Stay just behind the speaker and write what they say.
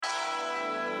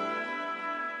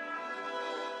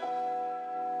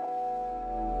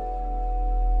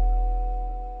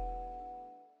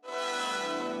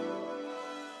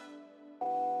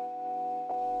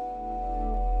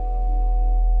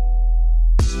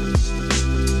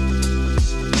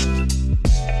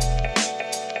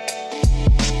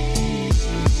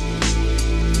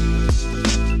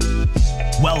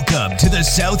the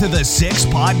South of the Six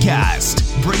podcast,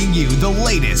 bringing you the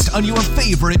latest on your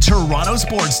favorite Toronto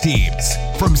sports teams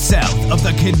from south of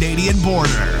the Canadian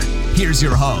border. Here's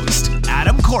your host,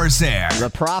 Adam Corsair.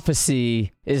 The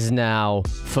prophecy is now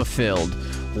fulfilled.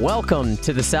 Welcome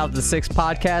to the South of the Six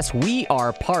podcast. We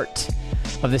are part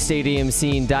of the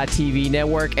StadiumScene.tv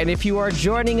network, and if you are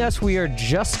joining us, we are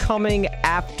just coming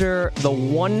after the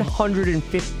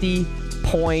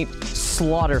 150-point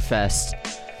slaughterfest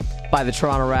by the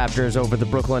Toronto Raptors over the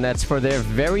Brooklyn Nets for their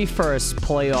very first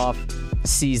playoff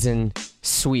season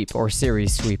sweep, or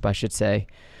series sweep, I should say.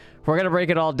 We're going to break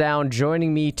it all down.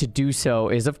 Joining me to do so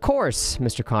is, of course,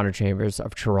 Mr. Connor Chambers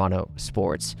of Toronto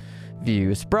Sports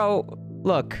Views. Bro,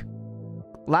 look,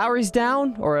 Lowry's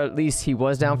down, or at least he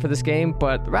was down for this game,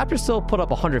 but the Raptors still put up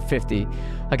 150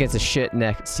 against a shit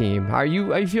Nets team. Are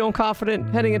you feeling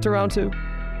confident heading into round two?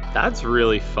 That's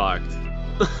really fucked.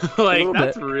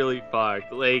 That's really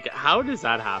fucked. Like, how does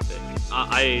that happen?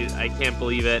 I can't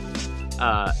believe it.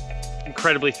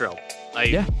 Incredibly thrilled.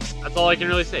 That's all I can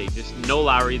really say. Just know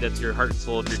Lowry, that's your heart and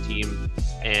soul of your team,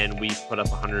 and we put up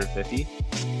 150.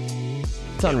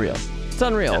 It's unreal. It's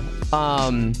unreal.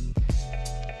 Yeah.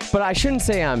 But I shouldn't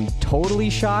say I'm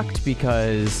totally shocked,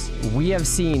 because we have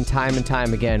seen time and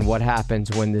time again what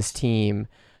happens when this team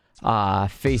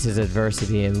faces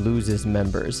adversity and loses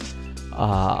members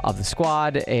of the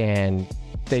squad, and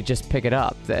they just pick it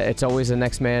up. It's always a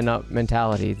next man up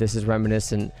mentality. This is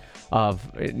reminiscent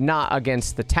of, not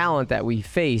against the talent that we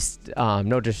faced,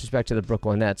 no disrespect to the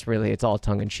Brooklyn Nets, really, it's all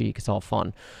tongue-in-cheek, it's all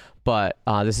fun, but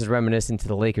this is reminiscent to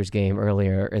the Lakers game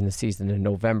earlier in the season in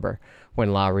November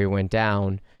when Lowry went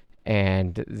down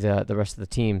and the rest of the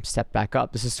team stepped back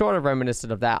up. This is sort of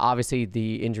reminiscent of that. Obviously,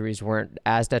 the injuries weren't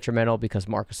as detrimental because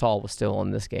Marc Gasol was still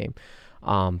in this game.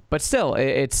 But still,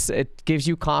 it gives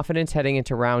you confidence heading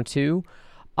into round two.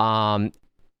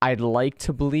 I'd like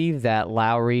to believe that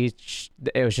Lowry,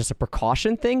 it was just a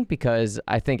precaution thing, because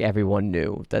I think everyone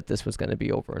knew that this was going to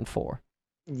be over in 4.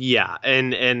 Yeah,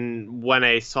 and when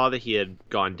I saw that he had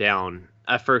gone down,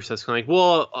 at first I was kind of like,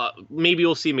 well, maybe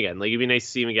we'll see him again. Like, it'd be nice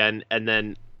to see him again. And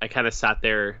then I kind of sat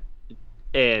there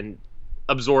and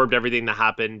absorbed everything that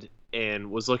happened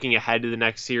and was looking ahead to the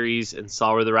next series and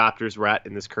saw where the Raptors were at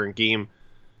in this current game.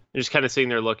 And just kind of sitting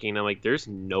there looking, and I'm like, there's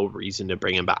no reason to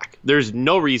bring him back. There's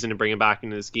no reason to bring him back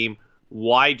into this game.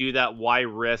 Why do that? Why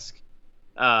risk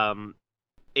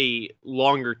a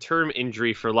longer-term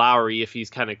injury for Lowry if he's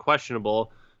kind of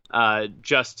questionable,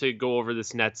 just to go over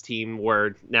this Nets team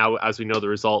where now, as we know, the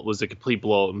result was a complete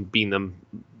blowout and beating them,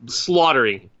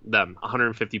 slaughtering them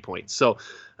 150 points. So,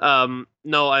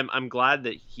 no, I'm glad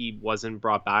that he wasn't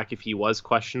brought back if he was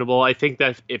questionable. I think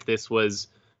that if this was,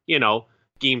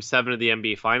 Game 7 of the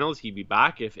NBA Finals, he'd be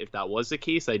back. If that was the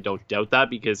case, I don't doubt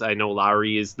that, because I know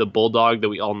Lowry is the bulldog that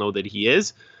we all know that he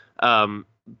is.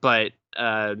 But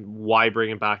why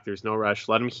bring him back? There's no rush.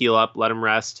 Let him heal up. Let him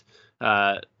rest.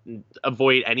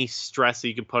 Avoid any stress that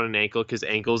you can put on an ankle, because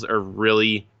ankles are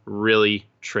really, really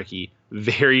tricky.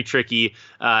 Very tricky.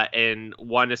 And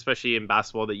one, especially in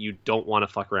basketball, that you don't want to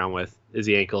fuck around with is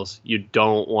the ankles. You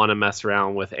don't want to mess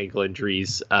around with ankle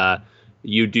injuries.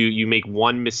 You make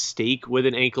one mistake with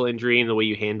an ankle injury and the way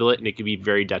you handle it, and it can be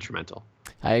very detrimental.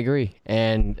 I agree.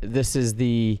 And this is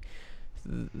the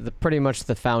pretty much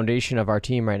the foundation of our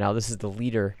team right now. This is the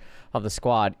leader of the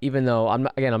squad, even though I'm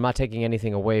not taking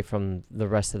anything away from the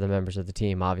rest of the members of the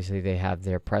team. Obviously, they have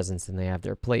their presence and they have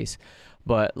their place.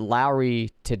 But Lowry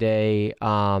today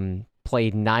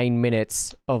played 9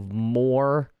 minutes of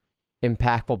more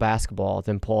impactful basketball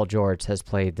than Paul George has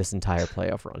played this entire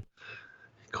playoff run.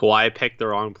 Kawhi picked the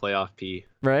wrong playoff P.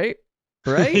 Right?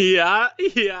 Yeah,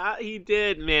 he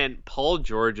did. Man, Paul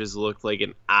George has looked like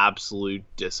an absolute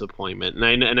disappointment.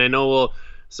 And I know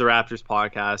it's the Raptors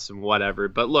podcast and whatever,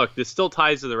 but look, this still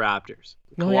ties to the Raptors.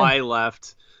 Kawhi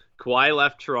left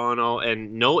Toronto,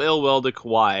 and no ill will to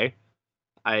Kawhi.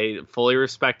 I fully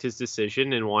respect his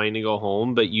decision in wanting to go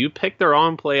home, but you picked the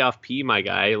wrong playoff P, my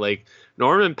guy. Like,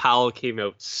 Norman Powell came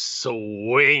out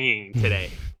swinging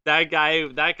today. That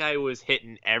guy was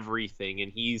hitting everything,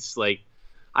 and he's like,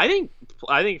 I think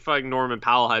fucking Norman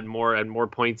Powell had more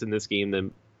points in this game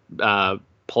than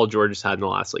Paul George has had in the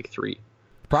last 3.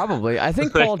 Probably. I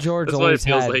think Paul George that's only what it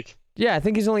feels had, like. Yeah, I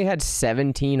think he's only had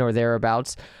 17 or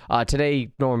thereabouts.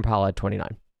 Today, Norman Powell had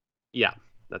 29. Yeah,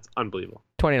 that's unbelievable.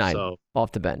 29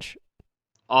 off the bench.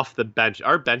 Off the bench.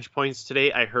 Our bench points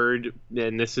today, I heard,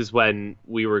 and this is when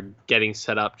we were getting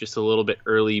set up just a little bit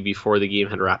early before the game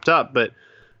had wrapped up, but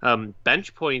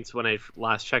bench points when I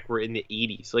last checked were in the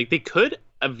 80s. Like, they could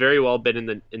have very well been in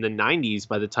the 90s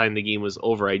by the time the game was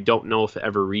over. I don't know if it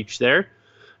ever reached there.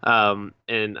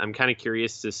 And I'm kind of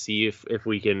curious to see if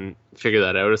we can figure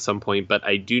that out at some point. But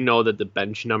I do know that the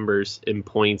bench numbers in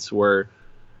points were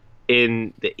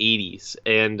in the 80s,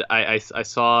 and I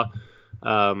saw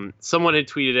someone had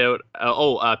tweeted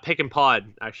out. Pick and Pod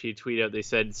actually tweeted out. They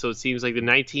said, so it seems like the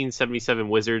 1977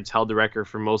 Wizards held the record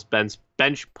for most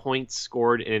bench points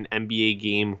scored in an NBA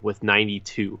game with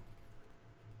 92.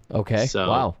 Okay. So,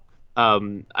 wow.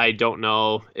 I don't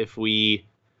know if we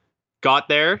got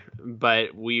there,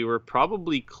 but we were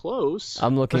probably close.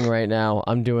 I'm looking right now.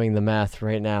 I'm doing the math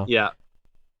right now. Yeah.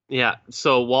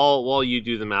 So while you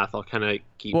do the math, I'll kind of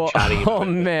keep chatting. Oh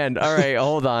man! All right,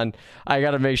 hold on. I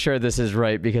got to make sure this is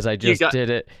right because I just did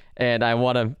it, and I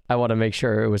want to make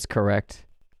sure it was correct.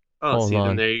 Hold on.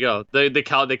 Then there you go.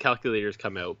 The calculators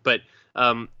come out. But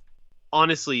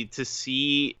honestly, to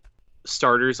see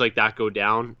starters like that go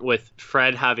down with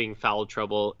Fred having foul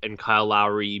trouble and Kyle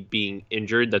Lowry being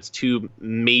injured, that's two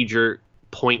major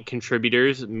point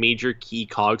contributors, major key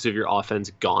cogs of your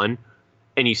offense gone,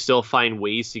 and you still find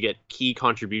ways to get key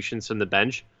contributions from the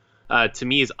bench, to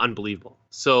me is unbelievable.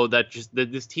 So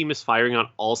this team is firing on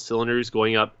all cylinders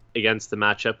going up against the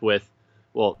matchup with,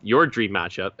 well, your dream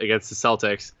matchup against the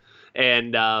Celtics.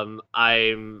 And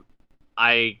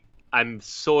I'm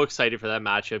so excited for that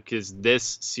matchup because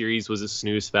this series was a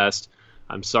snooze fest.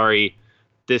 I'm sorry,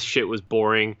 this shit was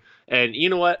boring. And you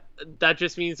know what? That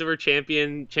just means that we're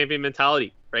champion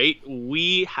mentality, right?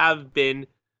 We have been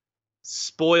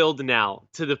spoiled now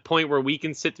to the point where we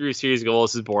can sit through a series and go, oh,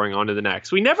 this is boring, on to the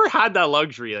next. We never had that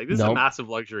luxury. Like, this is a massive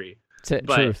luxury.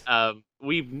 Truth.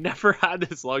 We've never had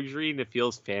this luxury, and it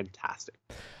feels fantastic.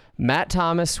 Matt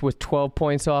Thomas with 12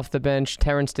 points off the bench,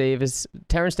 Terrence Davis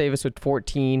with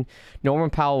 14, Norman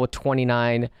Powell with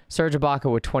 29, Serge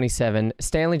Ibaka with 27,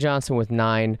 Stanley Johnson with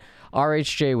 9,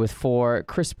 RHJ with 4,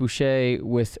 Chris Boucher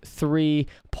with 3,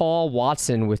 Paul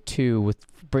Watson with 2,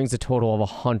 brings a total of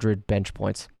 100 bench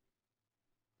points.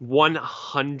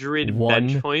 100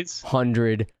 bench points?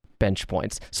 100 bench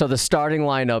points. So the starting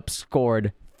lineup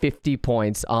scored 50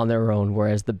 points on their own,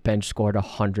 whereas the bench scored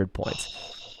 100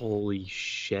 points. Holy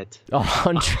shit.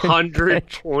 100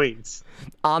 points.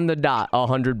 On the dot,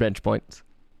 100 bench points.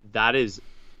 That is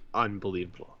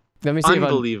unbelievable. Let me see.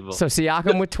 Unbelievable. So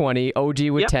Siakam with 20, OG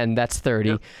with 10, that's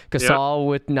 30. Gasol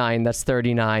with 9, that's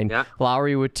 39.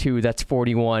 Lowry with 2, that's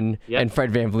 41. And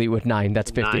Fred VanVleet with 9, that's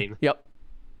 50. 9. Yep.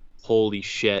 Holy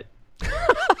shit.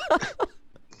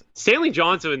 Stanley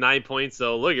Johnson with 9 points,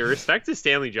 though. Look, respect to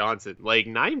Stanley Johnson. Like,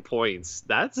 9 points.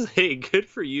 That's good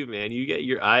for you, man. You get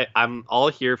your. I'm all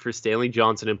here for Stanley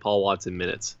Johnson and Paul Watson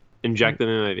minutes. Inject them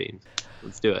in my veins.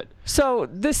 Let's do it. So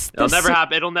it'll never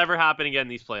happen. It'll never happen again in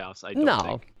these playoffs. I don't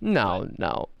think.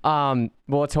 No. Well,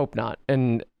 let's hope not.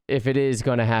 And if it is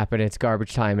going to happen, it's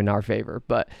garbage time in our favor.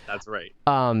 But that's right.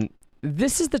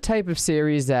 This is the type of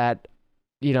series that,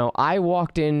 you know, I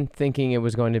walked in thinking it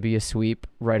was going to be a sweep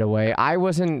right away. I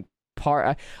wasn't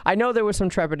I know there was some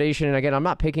trepidation, and again, I'm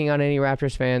not picking on any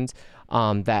Raptors fans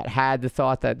that had the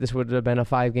thought that this would have been a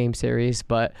 5-game series,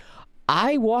 but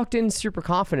I walked in super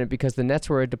confident because the Nets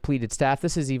were a depleted staff.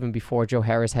 This is even before Joe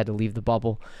Harris had to leave the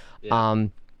bubble. Yeah.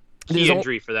 Key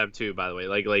injury for them too, by the way.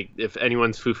 Like if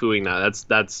anyone's foo-fooing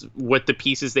that's what the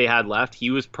pieces they had left.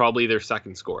 He was probably their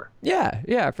second scorer.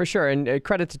 Yeah, for sure. And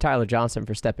credit to Tyler Johnson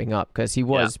for stepping up because he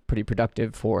was pretty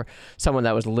productive for someone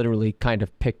that was literally kind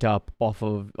of picked up off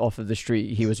of the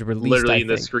street. He was released literally in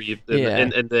the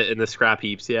scrap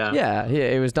heaps. Yeah,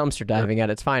 it was dumpster diving at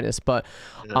its finest. But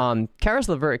Karis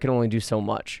LeVert can only do so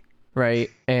much, right?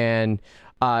 And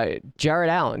Jarrett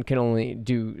Allen can only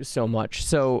do so much.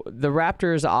 So the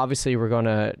Raptors obviously were going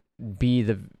to be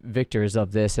the victors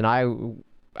of this. And I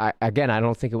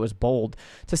don't think it was bold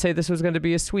to say this was going to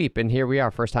be a sweep. And here we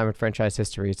are. First time in franchise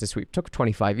history it's a sweep. Took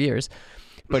 25 years,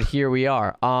 but here we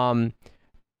are.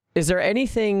 Is there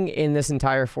anything in this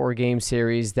entire 4-game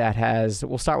series that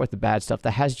we'll start with the bad stuff,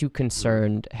 that has you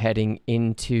concerned heading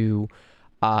into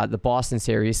the Boston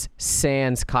series,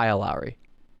 sans Kyle Lowry?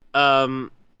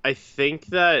 I think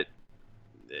that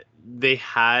they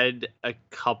had a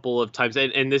couple of times,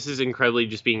 and this is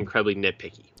being incredibly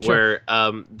nitpicky, where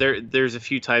there's a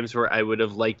few times where I would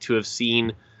have liked to have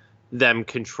seen them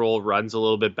control runs a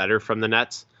little bit better from the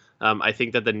Nets. I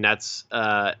think that the Nets,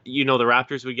 the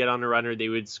Raptors would get on a runner, they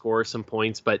would score some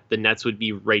points, but the Nets would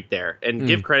be right there. And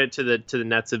give credit to the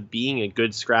Nets of being a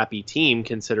good scrappy team,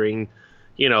 considering,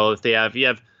 if you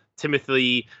have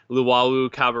Timothy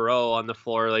Luwawu-Cabarrot on the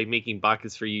floor, like making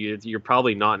buckets for you, you're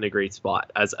probably not in a great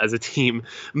spot as a team.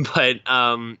 But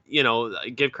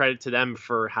give credit to them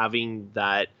for having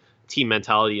that team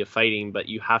mentality of fighting. But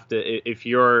you have to, if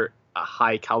you're a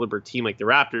high caliber team like the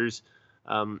Raptors,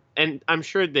 And I'm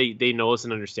sure they know us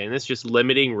and understand this, just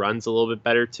limiting runs a little bit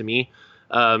better to me.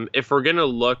 If we're going to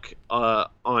look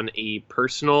on a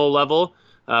personal level,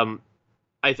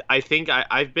 I think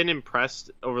I've been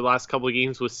impressed over the last couple of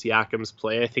games with Siakam's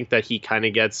play. I think that he kind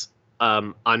of gets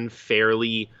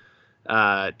unfairly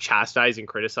chastised and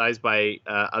criticized by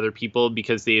other people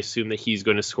because they assume that he's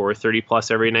going to score 30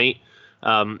 plus every night.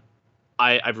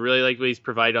 I've really liked what he's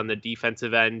provided on the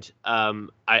defensive end.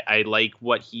 I like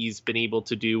what he's been able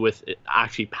to do with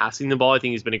actually passing the ball. I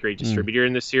think he's been a great distributor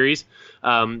in this series.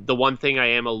 The one thing I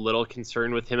am a little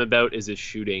concerned with him about is his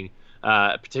shooting,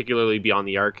 particularly beyond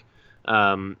the arc.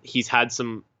 He's had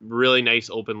some really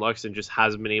nice open looks and just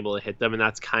hasn't been able to hit them, and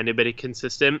that's kind of been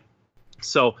inconsistent.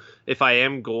 So if I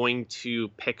am going to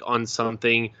pick on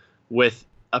something with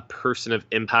a person of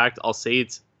impact, I'll say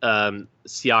it's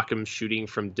Siakam shooting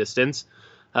from distance.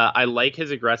 I like his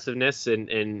aggressiveness and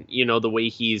the way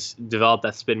he's developed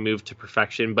that spin move to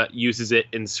perfection, but uses it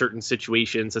in certain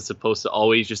situations as opposed to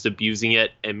always just abusing it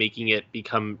and making it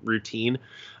become routine.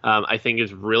 I think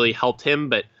has really helped him.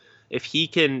 But if he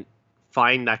can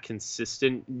find that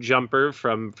consistent jumper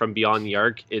from beyond the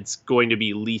arc, it's going to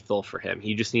be lethal for him.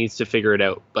 He just needs to figure it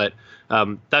out. But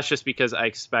that's just because I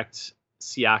expect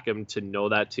Siakam to know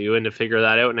that too and to figure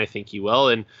that out, and I think he will.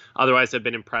 And otherwise, I've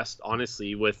been impressed,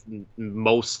 honestly, with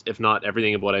most, if not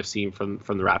everything, of what I've seen from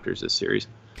the Raptors this series.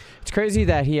 It's crazy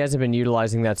that he hasn't been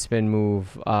utilizing that spin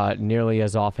move nearly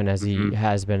as often as he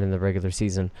has been in the regular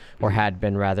season, or had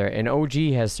been rather. And OG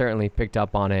has certainly picked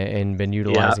up on it and been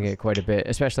utilizing it quite a bit,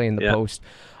 especially in the post.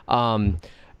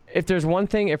 If there's one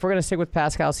thing, if we're going to stick with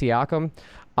Pascal Siakam,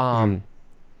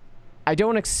 I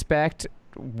don't expect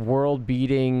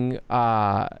world-beating,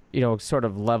 sort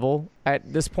of level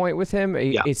at this point with him.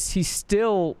 He's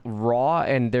still raw,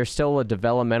 and there's still a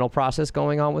developmental process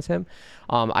going on with him.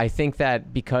 I think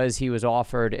that because he was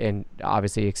offered and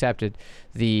obviously accepted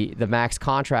the max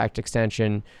contract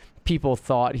extension, people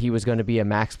thought he was going to be a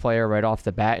max player right off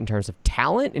the bat in terms of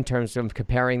talent, in terms of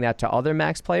comparing that to other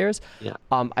max players.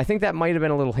 I think that might have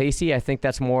been a little hasty. I think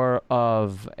that's more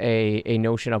of a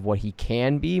notion of what he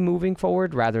can be moving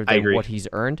forward rather than what he's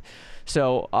earned.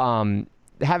 So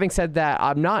having said that,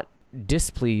 I'm not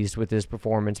displeased with his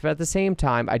performance, but at the same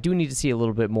time, I do need to see a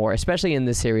little bit more, especially in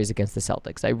this series against the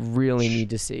Celtics. I really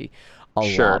need to see a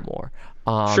lot more.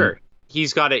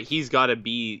 He's got to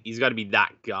be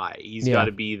that guy. He's got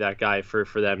to be that guy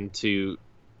for them to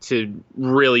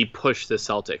really push the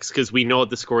Celtics, because we know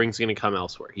the scoring's going to come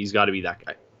elsewhere. He's got to be that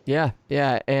guy.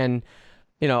 Yeah, and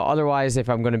otherwise, if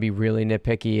I'm going to be really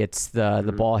nitpicky, it's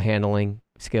the ball handling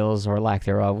skills or lack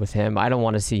thereof with him. I don't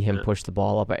want to see him push the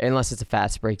ball up unless it's a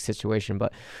fast break situation,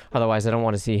 but otherwise I don't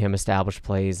want to see him establish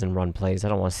plays and run plays. I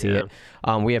don't want to see it.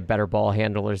 We have better ball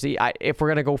handlers. If we're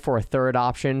going to go for a third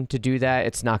option to do that,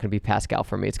 it's not going to be Pascal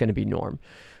for me. It's going to be Norm.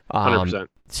 100%.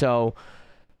 So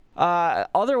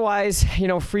otherwise,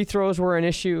 free throws were an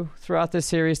issue throughout this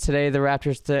series today. The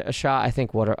Raptors shot, I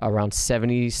think, around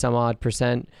 70 some odd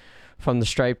 % from the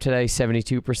stripe today,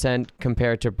 72%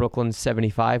 compared to Brooklyn's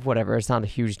 75, whatever. It's not a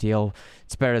huge deal.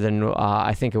 It's better than,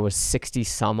 I think it was 60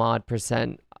 some odd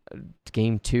 %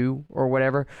 game 2 or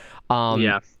whatever.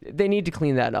 They need to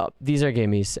clean that up. These are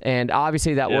gimmies. And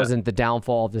obviously that wasn't the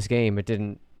downfall of this game. It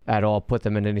didn't at all put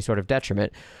them in any sort of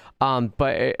detriment.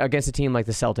 But against a team like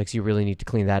the Celtics, you really need to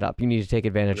clean that up. You need to take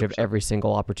advantage 100%. Of every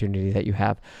single opportunity that you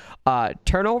have.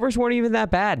 Turnovers weren't even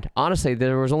that bad. Honestly,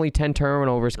 there was only 10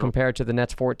 turnovers compared to the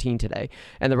Nets 14 today.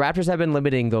 And the Raptors have been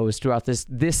limiting those throughout this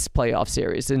playoff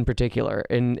series in particular.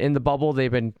 In the bubble, they've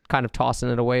been kind of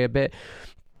tossing it away a bit.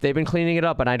 They've been cleaning it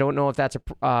up, and I don't know if that's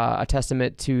a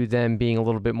testament to them being a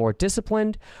little bit more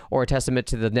disciplined or a testament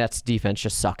to the Nets defense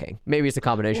just sucking. Maybe it's a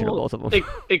combination of both of them.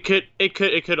 It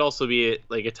could also be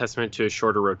like a testament to a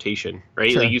shorter rotation,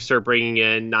 right? Sure. Like you start bringing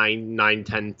in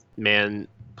 10 man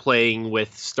playing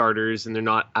with starters, and they're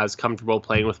not as comfortable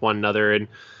playing with one another. And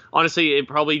honestly, it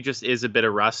probably just is a bit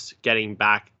of rust getting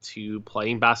back to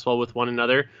playing basketball with one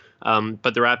another.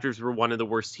 But the Raptors were one of the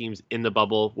worst teams in the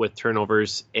bubble with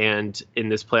turnovers, and in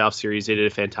this playoff series, they did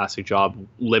a fantastic job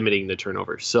limiting the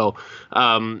turnovers. So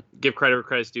give credit where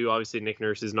credit's due. Obviously, Nick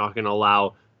Nurse is not going to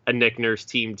allow a Nick Nurse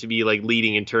team to be like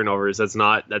leading in turnovers. That's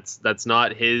not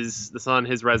on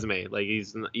his resume. Like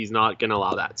he's not going to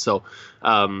allow that. So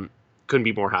couldn't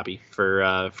be more happy for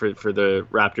the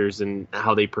Raptors and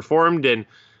how they performed. And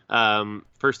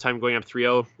first time going up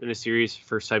 3-0 in a series,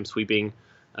 first time sweeping.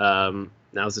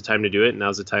 Now's the time to do it.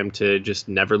 Now's the time to just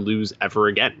never lose ever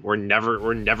again. We're never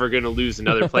going to lose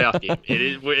another playoff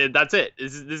game. That's it.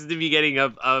 This is the beginning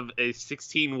of a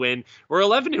 16 win. We're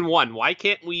 11-1. Why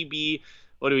can't we be?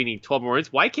 What do we need? 12 more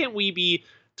wins. Why can't we be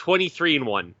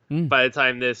 23-1 by the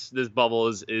time this bubble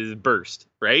is burst,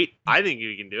 right? I think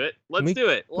you can do it. Let's do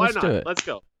it. Why not? Do it. Let's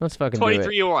go. Let's fucking do it.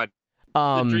 23-1.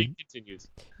 The dream continues.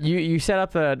 You set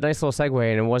up a nice little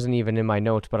segue, and it wasn't even in my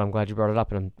notes, but I'm glad you brought it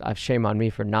up, and shame on me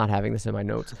for not having this in my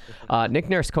notes. Nick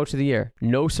Nurse, Coach of the Year.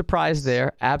 No surprise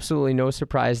there. Absolutely no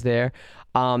surprise there.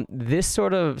 This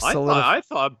sort of... I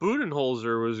thought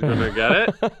Budenholzer was going to get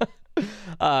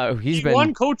it. He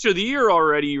won Coach of the Year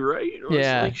already, right?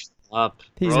 Yeah. Like, stop,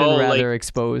 he's bro. been rather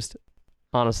exposed,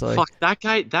 honestly. Fuck, that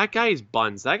guy is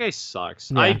buns. That guy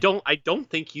sucks. Yeah. I don't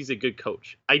think he's a good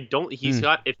coach. He's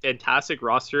got a fantastic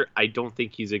roster. I don't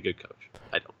think he's a good coach.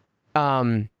 I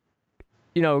don't.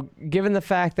 Given the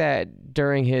fact that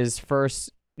during his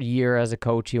first year as a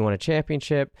coach, he won a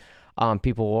championship,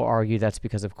 people will argue that's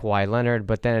because of Kawhi Leonard,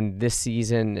 but then this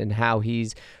season and how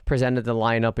he's presented the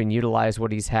lineup and utilized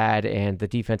what he's had and the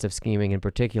defensive scheming in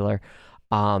particular,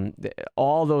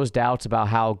 all those doubts about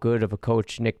how good of a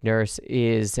coach Nick Nurse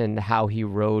is and how he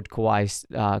rode Kawhi's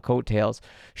coattails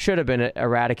should have been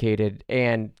eradicated.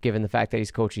 And given the fact that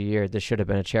he's Coach of the Year, this should have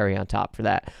been a cherry on top for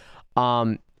that.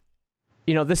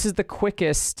 This is the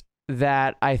quickest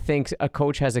that I think a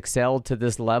coach has excelled to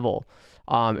this level,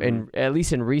 and at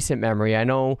least in recent memory. I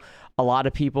know a lot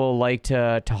of people like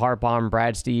to harp on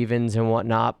Brad Stevens and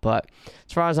whatnot, but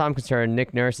as far as I'm concerned,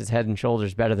 Nick Nurse is head and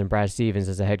shoulders better than Brad Stevens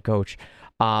as a head coach.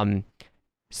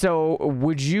 So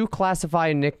would you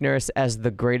classify Nick Nurse as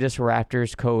the greatest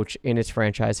Raptors coach in its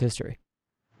franchise history?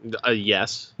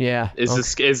 Yes. Yeah.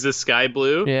 Is the sky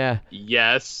blue? Yeah.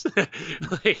 Yes.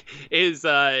 Are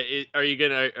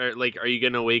you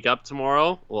gonna wake up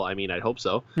tomorrow? Well, I mean, I'd hope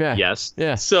so. Yeah. Yes.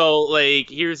 Yeah. So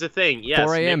here's the thing. Yes.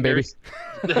 4 a.m. baby.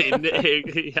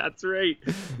 That's right.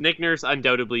 Nick Nurse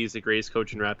undoubtedly is the greatest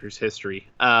coach in Raptors history.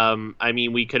 I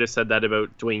mean, we could have said that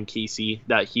about Dwayne Casey,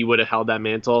 that he would have held that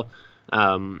mantle.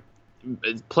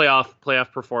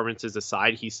 Playoff performances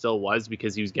aside, he still was,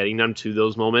 because he was getting them to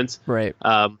those moments. Right.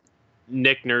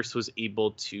 Nick Nurse was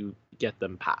able to get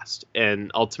them past,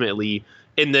 and ultimately,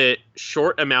 in the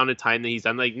short amount of time that he's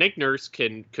done, Nick Nurse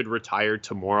could retire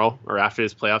tomorrow or after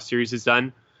this playoff series is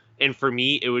done. And for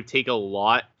me, it would take a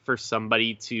lot for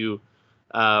somebody to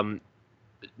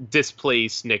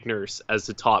displace Nick Nurse as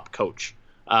the top coach.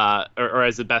 Or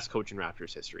as the best coach in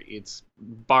Raptors history. It's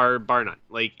bar none.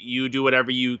 You do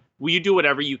whatever you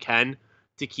can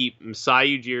to keep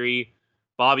Masai Ujiri,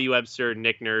 Bobby Webster,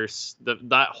 Nick Nurse,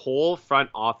 that whole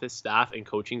front office staff and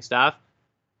coaching staff,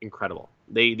 incredible.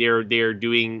 They're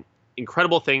doing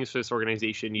incredible things for this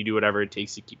organization. You do whatever it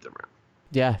takes to keep them around.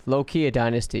 Yeah, low-key a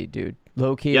dynasty, dude.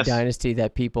 Low-key a dynasty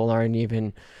that people aren't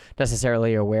even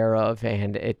necessarily aware of,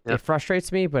 and it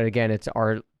frustrates me, but again, it's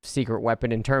our secret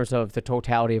weapon in terms of the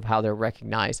totality of how they're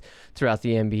recognized throughout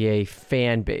the NBA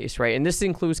fan base, right? And this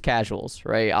includes casuals,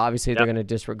 right? Obviously, they're going to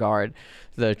disregard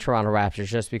the Toronto Raptors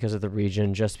just because of the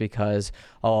region, just because,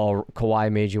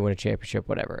 Kawhi made you win a championship,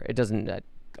 whatever. It doesn't...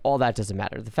 all that doesn't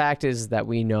matter. The fact is that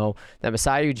we know that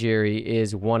Masai Ujiri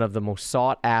is one of the most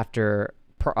sought-after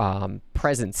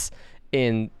presence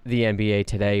in the NBA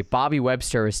today. Bobby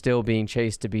Webster is still being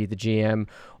chased to be the GM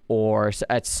or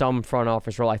at some front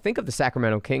office role. I think of the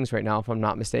Sacramento Kings right now, if I'm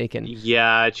not mistaken.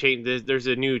 Yeah, there's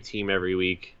a new team every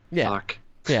week. Yeah. Fuck.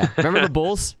 Yeah. Remember the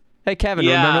Bulls? Hey, Kevin,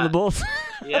 remember the Bulls?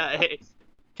 Yeah. Hey,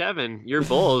 Kevin, your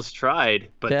Bulls tried,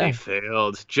 but they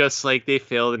failed, just like they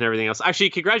failed in everything else. Actually,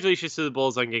 congratulations to the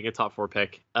Bulls on getting a top 4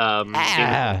 pick in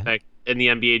the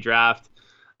NBA draft.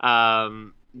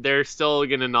 They're still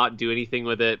going to not do anything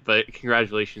with it, but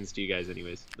congratulations to you guys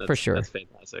anyways. For sure. That's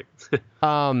fantastic.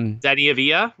 Danny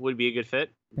Avila would be a good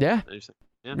fit. Yeah.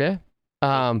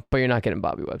 But you're not getting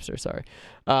Bobby Webster, sorry.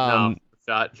 No,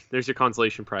 there's your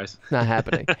consolation prize. Not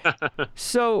happening.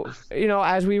 So,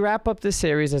 as we wrap up this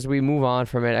series, as we move on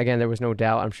from it, again, there was no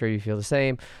doubt, I'm sure you feel the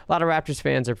same. A lot of Raptors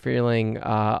fans are feeling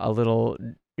a little,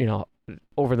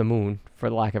 over the moon, for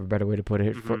the lack of a better way to put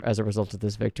it, as a result of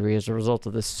this victory, as a result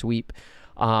of this sweep.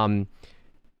 The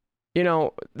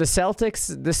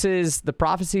Celtics, the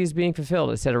prophecy is being fulfilled.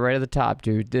 I said it right at the top,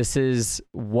 dude. This is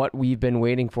what we've been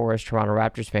waiting for as Toronto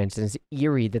Raptors fans. And it's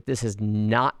eerie that this has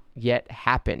not yet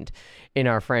happened in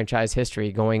our franchise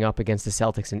history, going up against the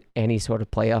Celtics in any sort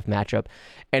of playoff matchup.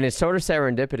 And it's sort of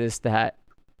serendipitous that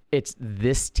it's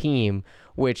this team,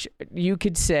 which you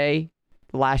could say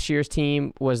last year's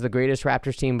team was the greatest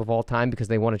Raptors team of all time because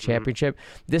they won a championship.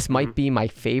 This might be my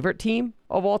favorite team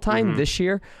of all time this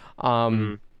year.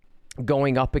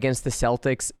 going up against the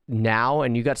Celtics now,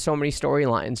 and you got so many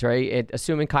storylines, right?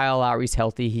 Assuming Kyle Lowry's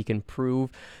healthy, he can prove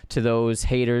to those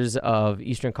haters of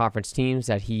Eastern Conference teams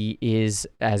that he is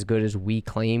as good as we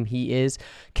claim he is.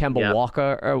 Kemba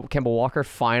Walker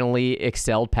finally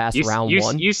excelled past round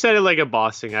one. You said it like a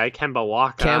Boston guy. Kemba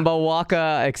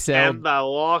Walker excelled.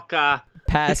 Kemba Walker.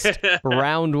 Past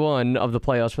round one of the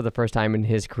playoffs for the first time in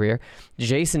his career.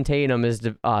 Jason Tatum is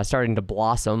starting to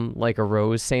blossom like a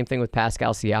rose. Same thing with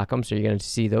Pascal Siakam. So you're going to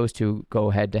see those two go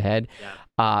head to head.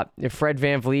 Fred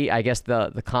VanVleet, I guess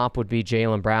the comp would be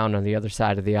Jaylen Brown on the other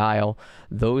side of the aisle.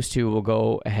 Those two will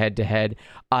go head to head.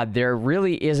 There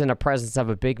really isn't a presence of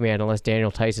a big man unless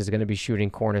Daniel Tice is going to be shooting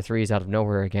corner threes out of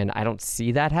nowhere again. I don't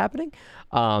see that happening.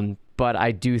 But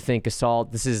I do think Gasol,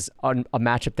 this is a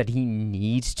matchup that he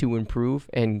needs to improve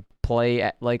and play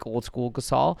at like old school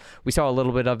Gasol. We saw a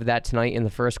little bit of that tonight in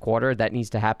the first quarter. That needs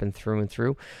to happen through and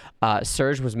through.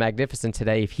 Serge was magnificent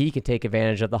today. If he could take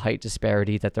advantage of the height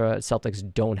disparity that the Celtics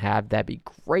don't have, that'd be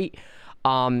great.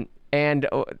 And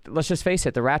let's just face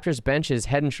it, the Raptors bench is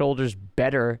head and shoulders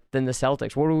better than the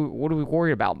Celtics. What are we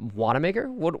worried about?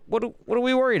 Wanamaker? What are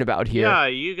we worried about here? Yeah,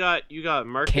 you got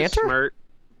Marcus Kanter? Smart,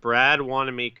 Brad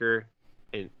Wanamaker,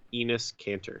 and Enes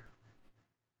Kanter.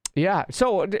 Yeah.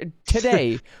 So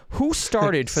today, who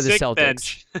started for the Sick Celtics?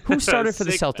 bench. Who started for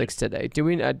the Sick Celtics today?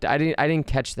 I didn't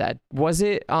catch that. Was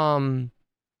it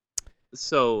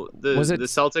So the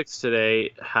Celtics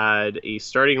today had a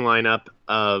starting lineup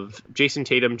of Jason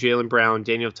Tatum, Jaylen Brown,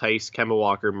 Daniel Tice, Kemba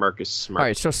Walker, Marcus Smart. All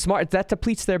right, so Smart, that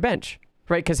depletes their bench,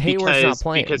 right? Because Hayward's not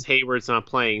playing. Because Hayward's not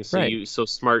playing, so Right. so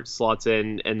Smart slots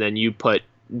in, and then you put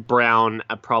Brown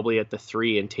probably at the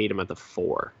 3 and Tatum at the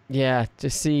 4. Yeah, to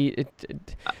see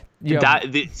it.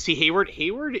 Hayward's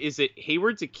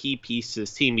a key piece to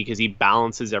this team because he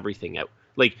balances everything out.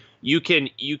 Like you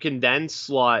can then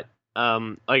slot.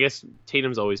 I guess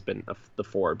Tatum's always been the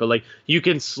 4, but like you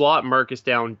can slot Marcus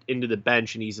down into the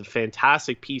bench, and he's a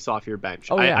fantastic piece off your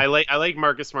bench. Oh, yeah. I like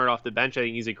Marcus Smart off the bench. I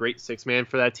think he's a great 6-man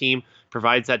for that team.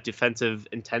 Provides that defensive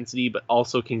intensity, but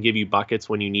also can give you buckets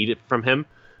when you need it from him.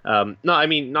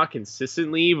 Not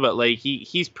consistently, but like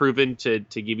he's proven to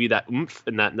give you that oomph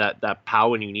and that power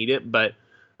when you need it. But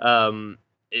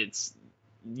it's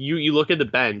you look at the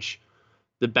bench.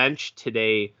 The bench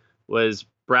today was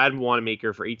Brad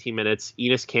Wanamaker for 18 minutes,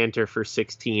 Enes Kanter for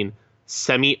 16,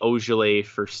 Semi Ojeleye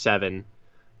for 7,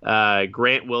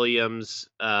 Grant Williams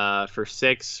for 6,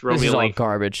 This is Romeo all Langford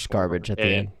garbage at the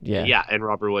end. Yeah. and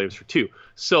Robert Williams for 2.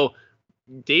 So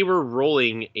they were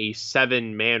rolling a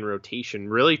 7-man rotation,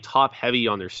 really top heavy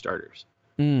on their starters.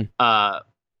 One of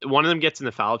them gets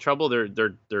into foul trouble, they're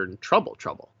in trouble.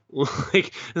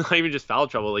 Like not even just foul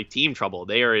trouble, like team trouble.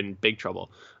 They are in big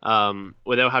trouble.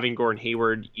 Without having Gordon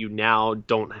Hayward, you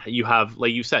have,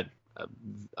 like you said,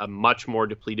 a much more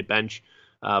depleted bench.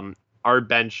 Our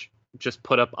bench just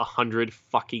put up 100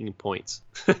 fucking points.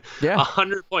 Yeah.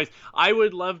 100 points. I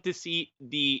would love to see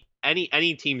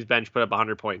any team's bench put up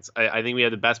 100 points. I think we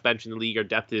have the best bench in the league. Our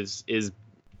depth is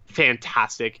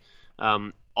fantastic.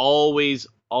 Always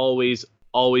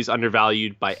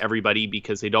undervalued by everybody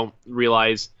because they don't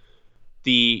realize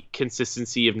the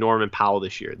consistency of Norman Powell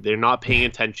this year. They're not paying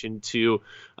attention to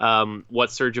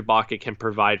what Serge Ibaka can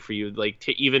provide for you. Like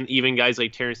even guys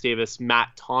like Terrence Davis, Matt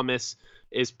Thomas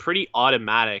is pretty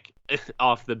automatic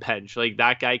off the bench. Like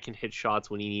that guy can hit shots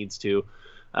when he needs to.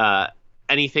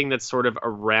 Anything that's sort of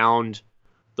around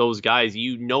those guys,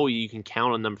 you can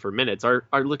count on them for minutes.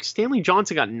 Look, Stanley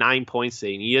Johnson got 9 points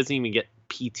today, and he doesn't even get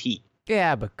PT.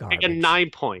 Yeah, but garbage. He got 9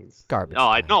 points. Garbage.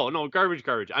 Oh, no,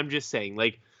 garbage. I'm just saying,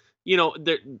 like,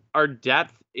 our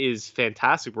depth is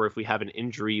fantastic. Where if we have an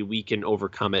injury, we can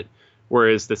overcome it.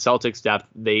 Whereas the Celtics depth,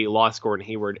 they lost Gordon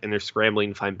Hayward, and they're scrambling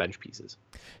to find bench pieces.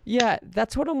 Yeah,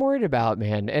 that's what I'm worried about,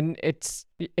 man. And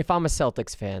if I'm a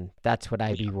Celtics fan, that's what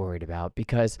I'd be worried about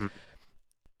because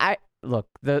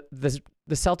the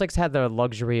Celtics had the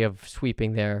luxury of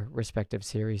sweeping their respective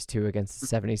series too against the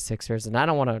 76ers, and I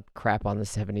don't want to crap on the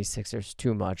 76ers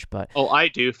too much, but Oh, I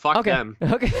do. Fuck them.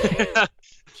 Okay.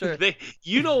 Sure.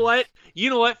 You know what,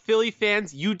 Philly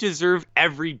fans? You deserve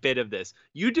every bit of this.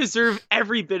 You guys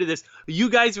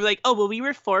were like, oh, well, we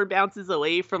were 4 bounces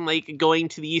away from like going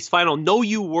to the East Final. No,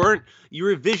 you weren't. You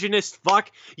revisionist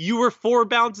fuck. You were 4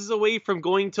 bounces away from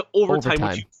going to overtime,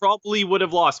 which you probably would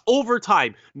have lost.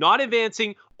 Overtime, not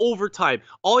advancing. Overtime.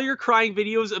 All your crying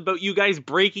videos about you guys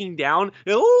breaking down.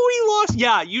 Oh, we lost.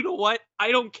 Yeah, you know what?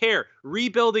 I don't care.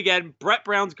 Rebuild again. Brett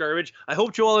Brown's garbage. I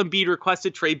hope Joel Embiid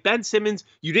requested trade. Ben Simmons,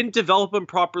 you didn't develop him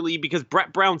properly because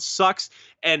Brett Brown sucks.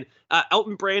 And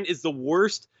Elton Brand is the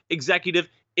worst executive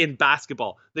in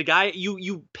basketball. The guy,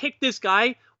 you picked this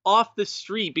guy off the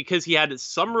street because he had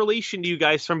some relation to you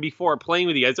guys from before playing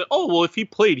with you guys. Like, oh, well, if he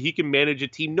played, he can manage a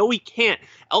team. No, he can't.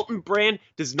 Elton Brand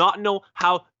does not know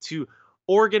how to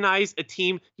organize a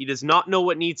team. He does not know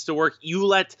what needs to work. You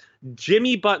let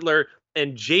Jimmy Butler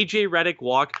and JJ Redick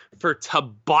walk for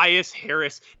Tobias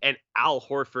Harris and Al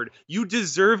Horford. You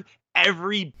deserve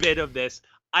every bit of this.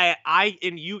 I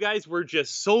and you guys were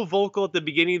just so vocal at the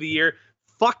beginning of the year.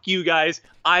 Fuck you guys.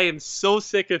 I am so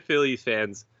sick of Phillies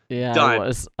fans. Yeah, Done.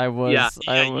 I was. Yeah,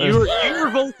 you were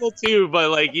vocal too, but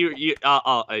like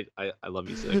I love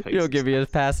you. So You'll give me a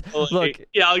pass. Look,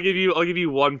 yeah, I'll give you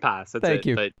one pass. That's thank it.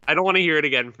 you. But I don't want to hear it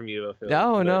again from you.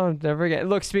 No, never again.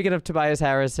 Look, speaking of Tobias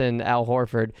Harris and Al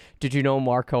Horford, did you know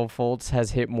Markelle Fultz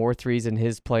has hit more threes in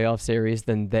his playoff series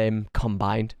than them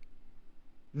combined?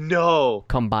 No,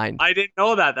 combined. I didn't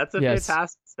know that. That's a Yes.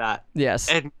 fantastic stat. Yes.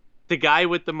 And the guy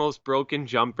with the most broken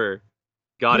jumper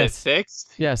got it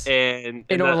fixed. Yes. And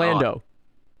in Orlando.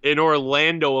 In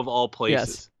Orlando of all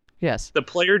places. Yes. The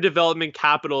player development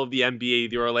capital of the NBA,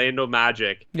 the Orlando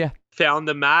Magic. Yeah. Found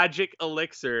the magic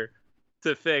elixir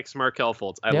to fix Markelle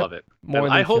Fultz. I love it.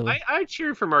 I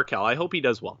cheer for Markelle. I hope he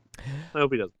does well.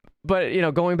 But,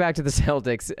 going back to the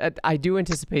Celtics, I do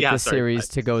anticipate this series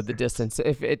to go the distance.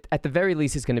 If it, at the very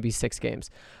least, it's going to be 6 games,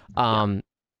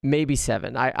 maybe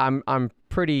 7. I'm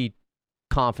pretty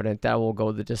confident that we'll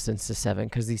go the distance to 7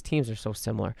 because these teams are so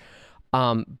similar.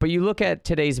 But you look at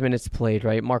today's minutes played,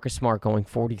 right? Marcus Smart going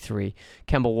 43,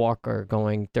 Kemba Walker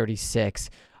going 36.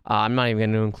 I'm not even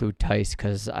going to include Tice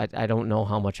because I don't know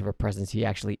how much of a presence he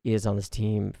actually is on this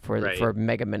team for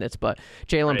mega minutes. But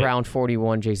Jaylen Brown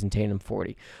 41, Jason Tatum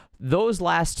 40. Those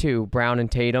last two, Brown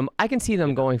and Tatum, I can see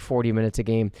them going 40 minutes a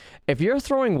game. If you're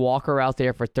throwing Walker out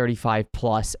there for 35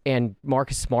 plus and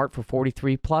Marcus Smart for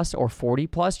 43 plus or 40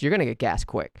 plus, you're going to get gassed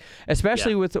quick.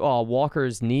 Especially with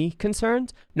Walker's knee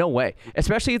concerns. No way.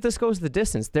 Especially if this goes the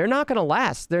distance. They're not going to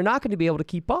last. They're not going to be able to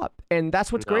keep up. And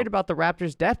that's what's great about the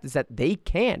Raptors' depth is that they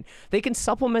can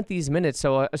supplement these minutes.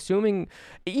 So assuming,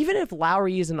 even if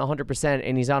Lowry isn't 100%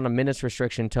 and he's on a minutes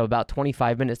restriction to about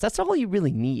 25 minutes, that's all you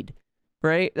really need.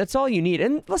 Right? That's all you need.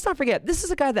 And let's not forget, this is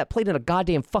a guy that played in a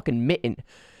goddamn fucking mitten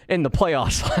in the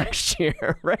playoffs last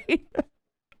year, right?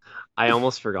 I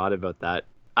almost forgot about that.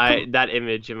 That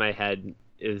image in my head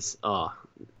is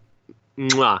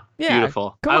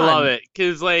beautiful. I love it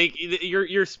because like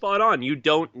you're spot on. You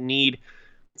don't need.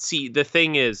 See, the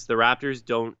thing is, the Raptors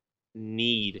don't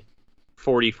need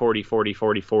 40 from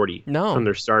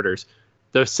their starters.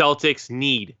 The Celtics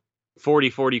need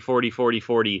 40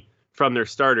 from their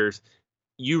starters.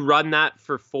 You run that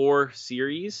for 4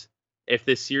 series. If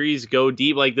the series go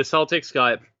deep, like the Celtics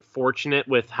got fortunate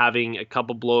with having a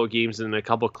couple blowout games and a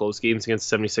couple close games against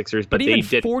the 76ers, but even they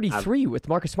did 43 with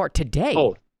Marcus Smart today.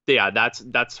 Oh, yeah,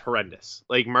 that's horrendous.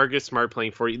 Like Marcus Smart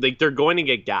playing 40, like they're going to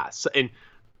get gas. And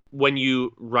when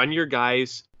you run your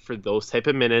guys for those type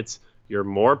of minutes, you're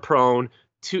more prone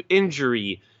to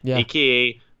injury,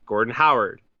 aka Gordon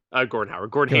Hayward. Gordon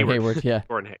Hayward. Yeah.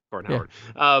 Gordon Howard.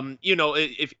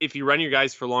 If you run your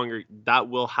guys for longer, that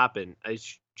will happen.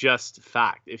 It's just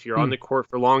fact. If you're on the court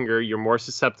for longer, you're more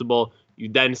susceptible. You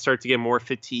then start to get more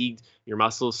fatigued. Your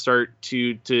muscles start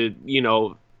to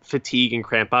fatigue and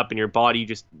cramp up, and your body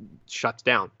just shuts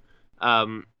down.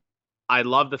 I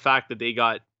love the fact that they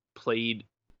got played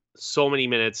so many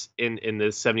minutes in the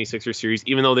 76ers series.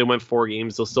 Even though they went 4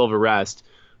 games, they'll still have a rest.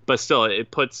 But still,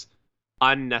 it puts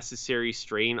unnecessary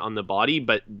strain on the body,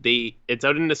 but it's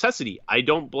out of necessity. I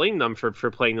don't blame them for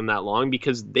playing them that long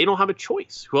because they don't have a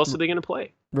choice. Who else are they going to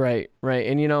play? Right.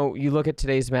 And you look at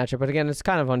today's matchup, but again, it's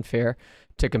kind of unfair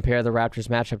to compare the Raptors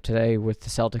matchup today with the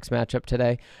Celtics matchup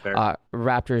today.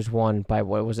 Raptors won by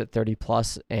 30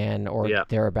 plus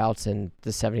thereabouts, and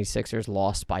the 76ers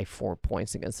lost by 4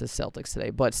 points against the Celtics today.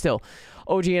 But still,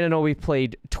 OG Anunoby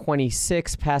played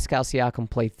 26. Pascal Siakam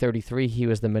played 33. He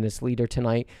was the minutes leader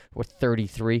tonight with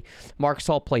 33. Marc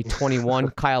Gasol played 21.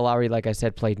 Kyle Lowry, like I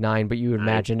said, played 9, but you would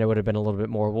imagine it would have been a little bit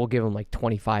more. We'll give him like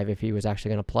 25 if he was actually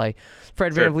going to play.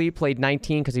 Fred VanVleet played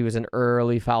 19 because he was in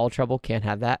early foul trouble. Can't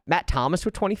have that. Matt Thomas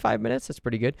with 25 minutes. That's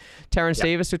pretty good. Terrence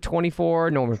Davis with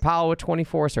 24. Norman Powell with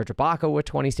 24. Serge Ibaka with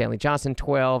 20. Stanley Johnson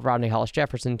 12. Rodney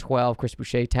Hollis-Jefferson 12. Chris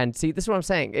Boucher 10. See, this is what I'm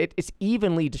saying. It's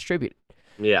evenly distributed.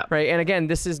 Yeah. Right. And again,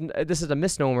 this is a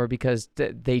misnomer because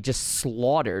they just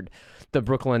slaughtered the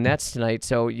Brooklyn Nets tonight.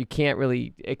 So you can't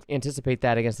really anticipate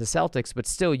that against the Celtics. But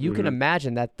still, you can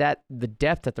imagine that the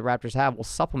depth that the Raptors have will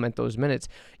supplement those minutes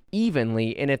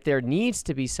evenly. And if there needs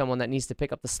to be someone that needs to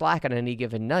pick up the slack on any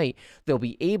given night, they'll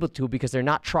be able to because they're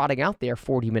not trotting out there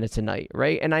 40 minutes a night,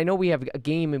 right? And I know we have a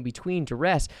game in between to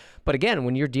rest, but again,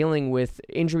 when you're dealing with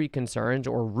injury concerns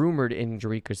or rumored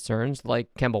injury concerns like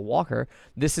Kemba Walker,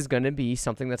 this is going to be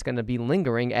something that's going to be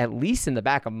lingering, at least in the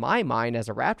back of my mind as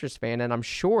a Raptors fan, and I'm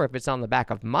sure if it's on the back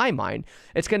of my mind,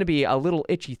 it's going to be a little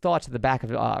itchy thought to the back of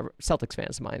Celtics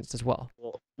fans' minds as well.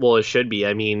 Well, it should be.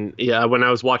 I mean, yeah, when I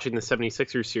was watching the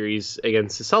 76ers series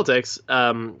against the Celtics,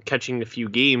 catching a few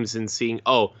games and seeing,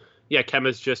 oh, yeah,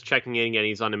 Kemba's just checking in again.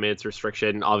 He's on a minutes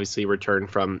restriction, obviously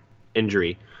returned from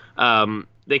injury.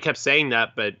 They kept saying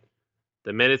that, but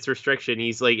the minutes restriction,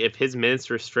 he's like, if his minutes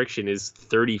restriction is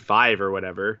 35 or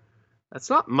whatever, that's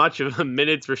not much of a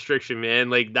minutes restriction, man.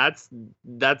 Like, that's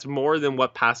more than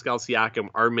what Pascal Siakam,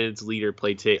 our minutes leader,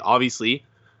 played today. Obviously,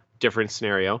 different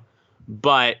scenario,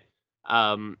 but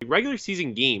regular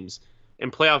season games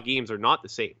and playoff games are not the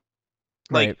same.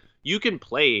 Like, Right. you can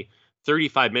play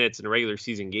 35 minutes in a regular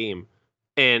season game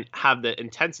and have the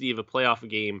intensity of a playoff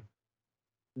game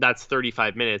that's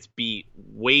 35 minutes be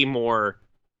way more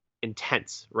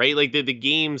intense, right? Like the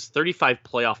games, 35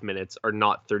 playoff minutes are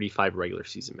not 35 regular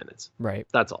season minutes. Right.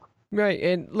 That's all. Right.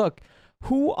 And look,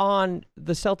 who on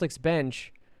the Celtics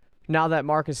bench, now that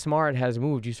Marcus Smart has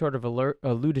moved, you sort of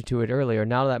alluded to it earlier,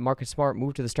 now that Marcus Smart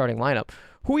moved to the starting lineup,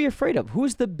 who are you afraid of?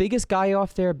 Who's the biggest guy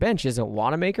off their bench? Is it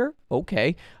Wanamaker?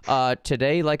 Okay.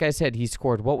 Today, like I said, he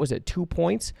scored, 2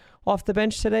 points off the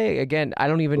bench today? Again, I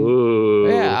don't even... Ooh.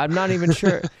 Yeah, I'm not even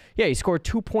sure. Yeah, he scored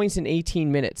 2 points in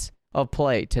 18 minutes of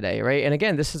play today, right? And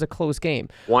again, this is a close game.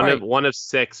 One of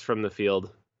 6 from the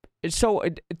field. So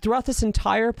throughout this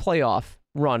entire playoff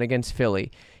run against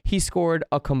Philly, he scored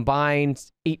a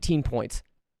combined 18 points.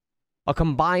 A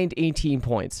combined 18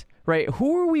 points, right?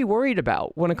 Who are we worried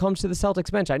about when it comes to the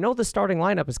Celtics bench? I know the starting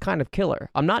lineup is kind of killer.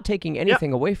 I'm not taking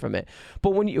anything away from it.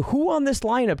 But who on this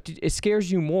lineup it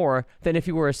scares you more than if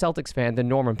you were a Celtics fan than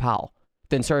Norman Powell,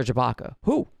 than Serge Ibaka?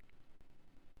 Who?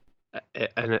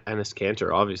 Enes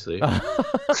Kanter, obviously.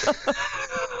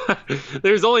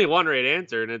 There's only one right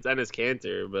answer, and it's Enes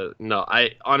Kanter. But no,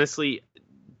 I honestly,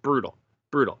 brutal.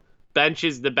 The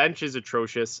bench is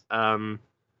atrocious.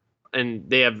 And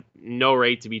they have no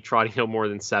right to be trotting out more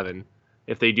than 7.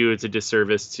 If they do, it's a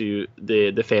disservice to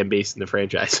the fan base and the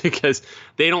franchise because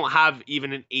they don't have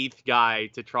even an 8th guy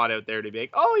to trot out there to be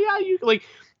like, oh yeah, you like.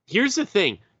 Here's the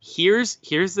thing. Here's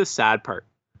the sad part.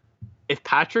 If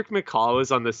Patrick McCaw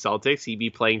was on the Celtics, he'd be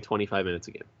playing 25 minutes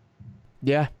again.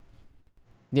 Yeah.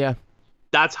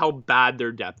 That's how bad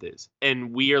their depth is.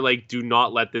 And we are like, do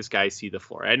not let this guy see the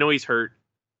floor. I know he's hurt.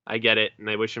 I get it. And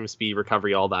I wish him speedy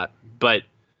recovery, all that. But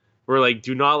we're like,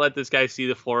 do not let this guy see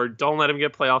the floor. Don't let him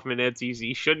get playoff minutes.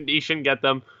 He shouldn't get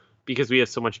them because we have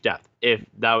so much depth.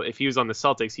 If he was on the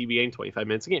Celtics, he'd be getting 25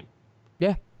 minutes a game.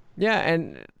 Yeah,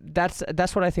 and that's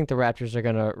what I think the Raptors are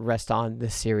going to rest on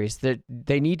this series.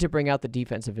 They need to bring out the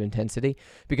defensive intensity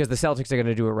because the Celtics are going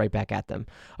to do it right back at them.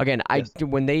 Again, yes.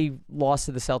 When they lost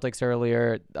to the Celtics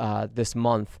earlier this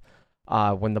month,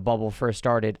 when the bubble first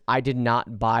started, I did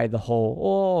not buy the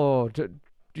whole,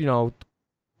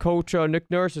 Coach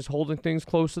Nick Nurse is holding things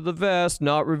close to the vest,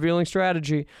 not revealing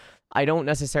strategy. I don't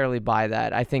necessarily buy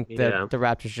that. I think that the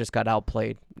Raptors just got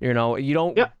outplayed. You don't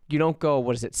go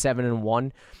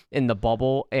 7-1 in the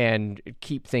bubble and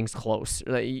keep things close.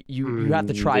 You have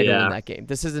to try to win that game.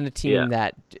 This isn't a team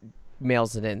that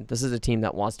mails it in. This is a team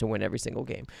that wants to win every single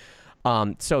game.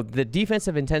 So the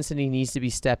defensive intensity needs to be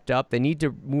stepped up. They need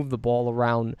to move the ball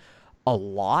around a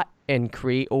lot and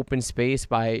create open space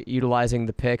by utilizing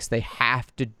the picks. They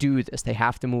have to do this. They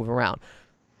have to move around.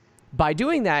 By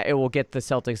doing that, it will get the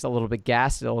Celtics a little bit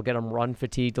gassed. It will get them run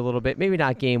fatigued a little bit. Maybe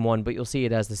not game one, but you'll see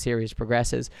it as the series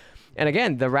progresses. And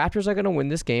again, the Raptors are going to win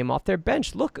this game off their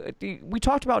bench. Look, we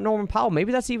talked about Norman Powell.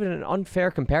 Maybe that's even an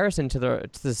unfair comparison to the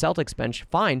Celtics bench.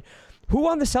 Fine. Who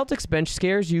on the Celtics bench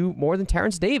scares you more than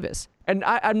Terrence Davis? And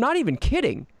I'm not even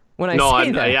kidding when I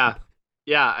say that.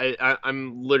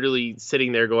 I'm literally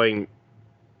sitting there going,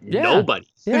 nobody.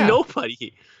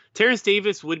 Nobody. Terrence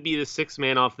Davis would be the 6th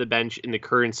man off the bench in the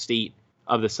current state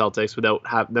of the Celtics without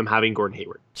them having Gordon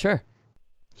Hayward. Sure.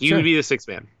 He would be the 6th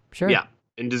man. Sure. Yeah,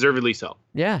 and deservedly so.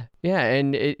 Yeah.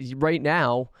 And right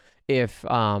now, if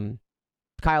Kyle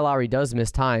Lowry does miss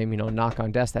time, knock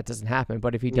on desk, that doesn't happen.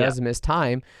 But if he does miss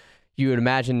time, you would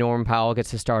imagine Norman Powell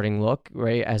gets a starting look,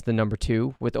 right, as the number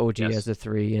 2 with OG as the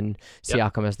 3 and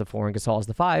Siakam as the 4 and Gasol as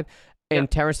the 5. And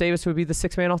Terrence Davis would be the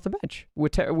 6th man off the bench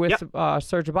with Serge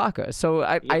Ibaka. So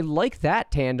I like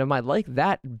that tandem. I like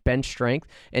that bench strength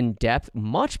and depth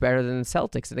much better than the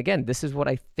Celtics. And again, this is what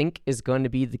I think is going to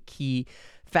be the key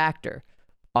factor.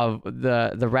 of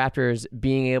the Raptors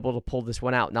being able to pull this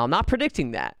one out. Now, I'm not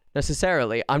predicting that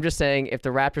necessarily. I'm just saying if the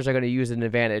Raptors are going to use an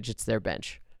advantage, it's their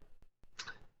bench.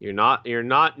 You're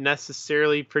not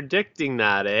necessarily predicting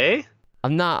that, eh?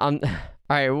 I'm all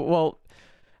right. Well,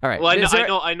 all right.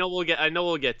 Well, I know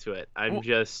we'll get to it.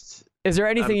 Is there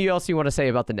anything else you want to say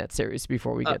about the Nets series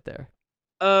before we get there?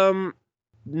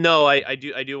 No, I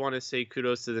do want to say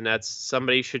kudos to the Nets.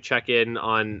 Somebody should check in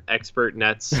on expert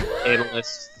Nets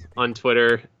analyst on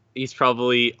Twitter. He's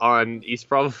probably I don't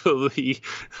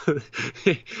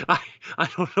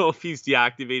know if he's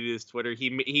deactivated his Twitter.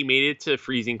 He made it to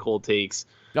freezing cold takes.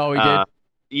 Oh, he did.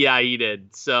 Yeah, he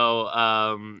did.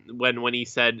 So when he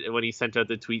sent out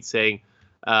the tweet saying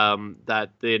that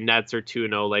the Nets are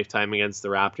 2-0 lifetime against the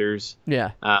Raptors.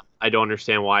 Yeah. I don't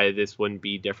understand why this wouldn't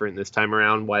be different this time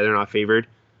around. Why they're not favored.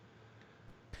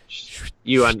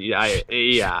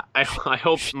 I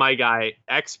hope my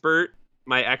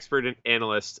expert and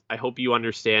analyst. I hope you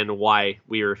understand why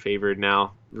we are favored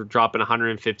now. We're dropping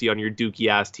 150 on your dookie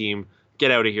ass team. Get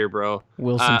out of here, bro.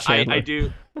 Wilson Chandler. I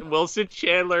do. Wilson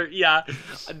Chandler. Yeah,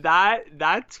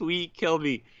 that tweet killed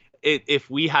me. If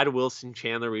we had Wilson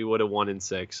Chandler, we would have won in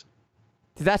 6.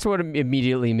 That's what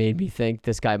immediately made me think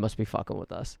this guy must be fucking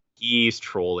with us. He's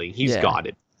trolling. He's got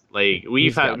it. Like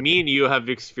me and you have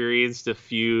experienced a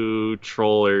few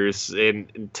trollers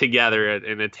together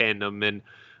in a tandem, and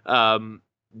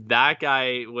that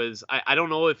guy was. I don't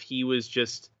know if he was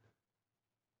just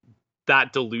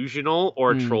that delusional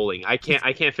or trolling. I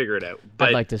can't figure it out. But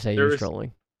I'd like to say he was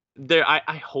trolling.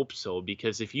 I hope so,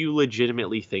 because if you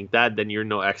legitimately think that, then you're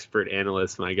no expert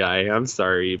analyst, my guy. I'm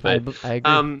sorry, but I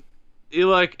agree.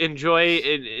 Look, enjoy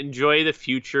the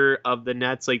future of the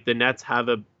Nets. Like, the Nets have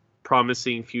a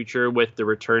promising future with the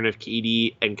return of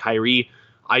KD and Kyrie.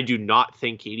 I do not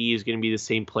think KD is going to be the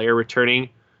same player returning.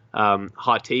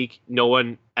 Hot take: no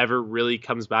one ever really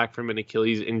comes back from an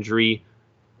Achilles injury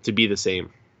to be the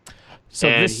same. So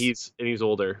he's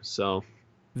older. So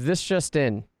this just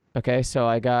in. Okay, so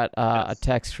I got a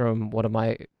text from one of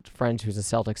my friends who's a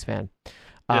Celtics fan.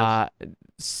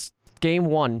 Game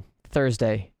 1,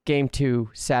 Thursday. Game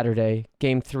 2, Saturday.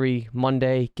 Game 3,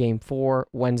 Monday. Game 4,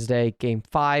 Wednesday. Game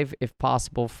 5, if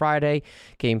possible, Friday.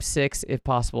 Game 6, if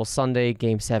possible, Sunday.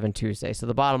 Game 7, Tuesday. So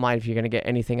the bottom line, if you're going to get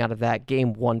anything out of that,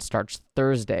 Game 1 starts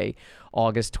Thursday,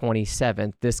 August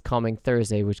 27th, this coming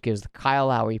Thursday, which gives Kyle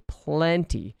Lowry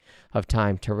plenty of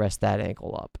time to rest that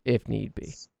ankle up, if need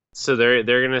be. So they're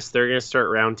gonna start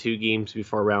round 2 games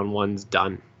before round 1's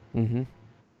done. So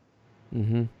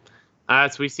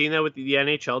we've seen that with the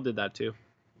NHL did that too,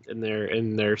 in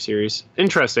their series.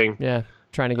 Interesting. Yeah,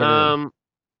 trying to get it in.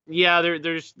 Yeah,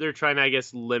 they're trying to, I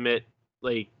guess, limit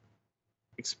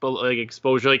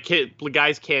exposure. Like,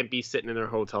 guys can't be sitting in their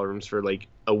hotel rooms for like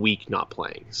a week not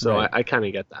playing. So right. I kind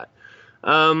of get that.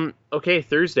 Okay,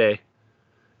 Thursday.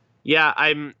 Yeah,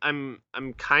 I'm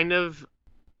kind of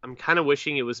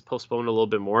wishing it was postponed a little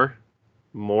bit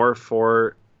more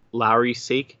for Lowry's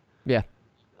sake. Yeah.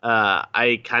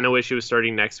 I kind of wish it was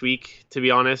starting next week, to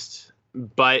be honest.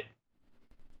 But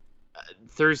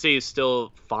Thursday is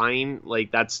still fine.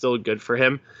 Like, that's still good for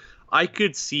him. I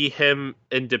could see him,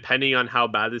 and depending on how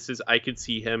bad this is, I could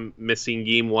see him missing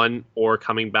game 1 or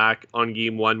coming back on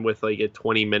game 1 with like a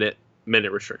 20-minute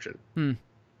restriction.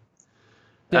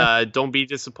 Yeah. Don't be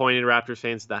disappointed, Raptors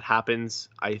fans, if that happens.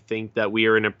 I think that we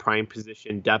are in a prime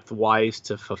position depth-wise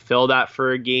to fulfill that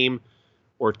for a game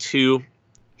or 2,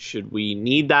 should we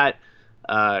need that.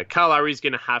 Kyle Lowry's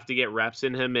going to have to get reps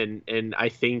in him, and I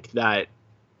think that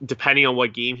depending on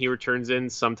what game he returns in,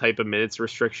 some type of minutes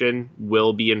restriction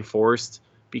will be enforced,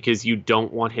 because you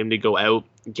don't want him to go out,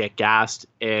 get gassed,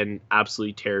 and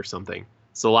absolutely tear something.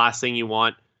 It's the last thing you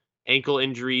want. Ankle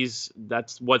injuries,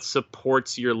 that's what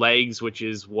supports your legs, which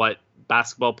is what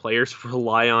basketball players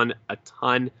rely on a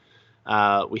ton.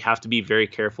 We have to be very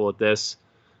careful with this.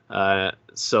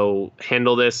 So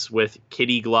handle this with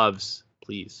kitty gloves,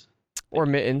 please. Or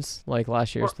mittens, like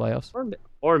last year's playoffs.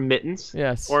 Or mittens.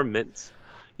 Yes. Or mitts.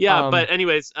 Yeah, but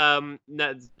anyways, to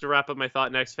wrap up my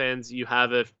thought, Next fans, you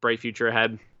have a bright future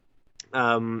ahead.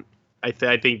 I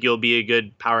think you'll be a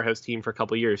good powerhouse team for a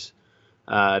couple years.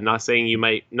 Not saying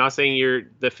you're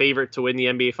the favorite to win the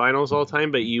NBA Finals all the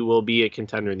time, but you will be a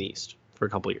contender in the East for a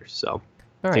couple years. So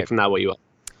take from that what you will.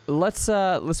 Let's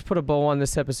put a bow on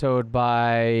this episode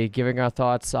by giving our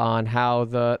thoughts on how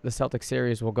the Celtics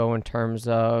series will go in terms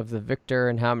of the victor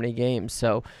and how many games.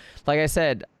 So, like I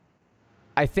said,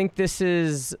 I think this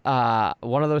is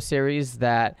one of those series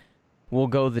that will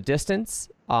go the distance.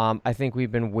 I think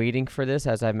we've been waiting for this,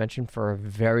 as I mentioned, for a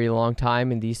very long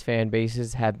time, and these fan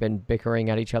bases have been bickering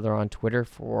at each other on Twitter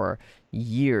for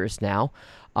years now.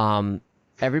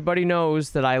 everybody knows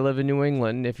that I live in New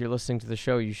England. If you're listening to the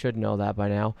show, you should know that by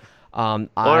now. Or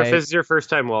if this is your first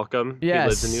time, welcome. Yes, he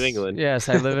lives in New England. Yes,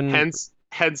 I live in hence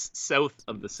south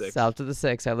of the 6. South of the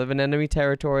 6. I live in enemy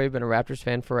territory. Been a Raptors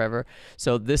fan forever.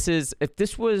 So if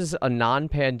this was a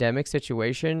non-pandemic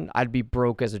situation, I'd be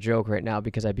broke as a joke right now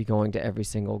because I'd be going to every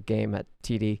single game at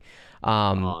TD.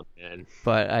 Oh man!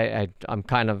 But I'm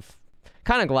kind of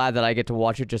glad that I get to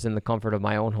watch it just in the comfort of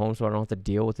my own home, so I don't have to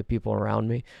deal with the people around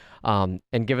me. And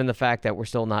given the fact that we're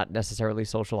still not necessarily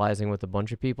socializing with a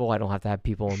bunch of people, I don't have to have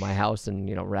people in my house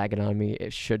and ragging on me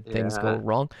should things go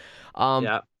wrong.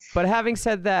 But having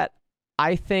said that,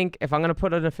 I think if I'm going to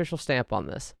put an official stamp on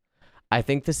this, I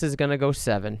think this is going to go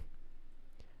 7.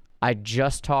 I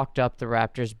just talked up the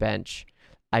Raptors bench.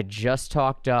 I just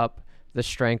talked up the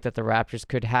strength that the Raptors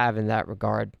could have in that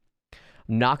regard.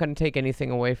 I'm not going to take anything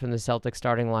away from the Celtics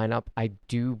starting lineup. I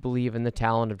do believe in the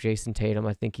talent of Jason Tatum.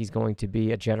 I think he's going to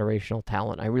be a generational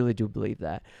talent. I really do believe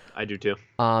that. I do too.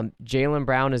 Jaylen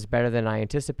Brown is better than I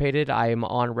anticipated. I am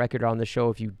on record on the show.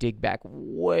 If you dig back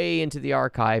way into the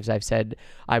archives, I've said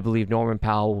I believe Norman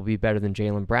Powell will be better than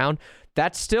Jaylen Brown.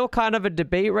 That's still kind of a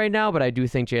debate right now, but I do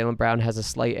think Jaylen Brown has a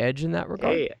slight edge in that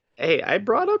regard. Hey, I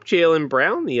brought up Jaylen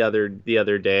Brown the other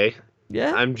day.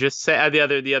 Yeah, I'm just saying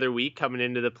the other week coming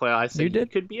into the playoffs, I said he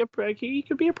could be a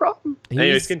problem.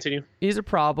 Anyways, continue. He's a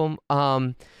problem.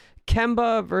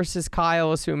 Kemba versus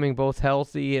Kyle, assuming both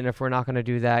healthy, and if we're not going to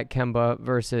do that, Kemba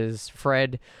versus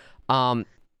Fred. I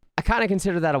kind of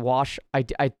consider that a wash.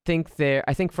 I think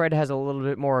Fred has a little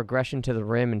bit more aggression to the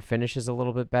rim and finishes a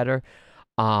little bit better.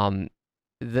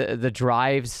 The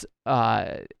drives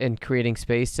and creating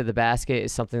space to the basket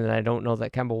is something that I don't know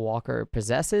that Kemba Walker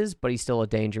possesses, but he's still a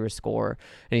dangerous scorer,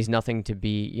 and he's nothing to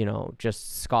be,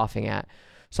 just scoffing at.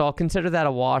 So I'll consider that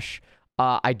a wash.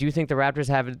 I do think the Raptors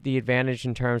have the advantage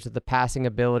in terms of the passing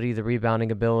ability, the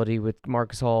rebounding ability with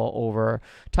Marc Gasol over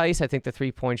Tice. I think the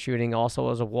three-point shooting also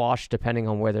is a wash depending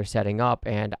on where they're setting up,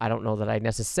 and I don't know that I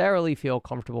necessarily feel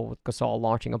comfortable with Gasol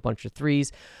launching a bunch of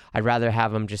threes. I'd rather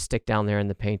have him just stick down there in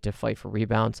the paint to fight for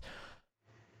rebounds.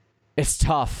 It's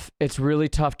tough. It's really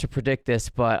tough to predict this,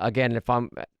 but again,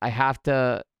 I have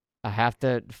to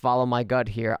follow my gut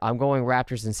here. I'm going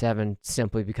Raptors in 7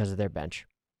 simply because of their bench.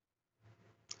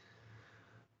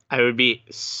 I would be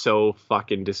so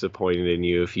fucking disappointed in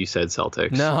you if you said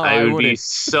Celtics. No, I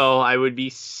would be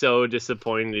so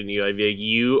disappointed in you. I'd be like,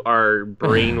 you are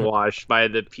brainwashed by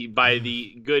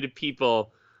the good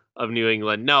people of New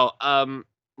England. No,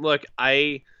 look,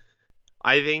 I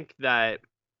think that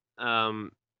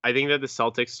the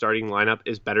Celtics starting lineup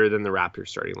is better than the Raptors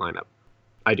starting lineup.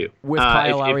 I do. With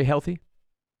Kyle Lowry healthy?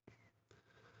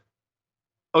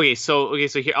 Okay, so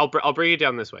here I'll break it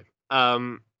down this way.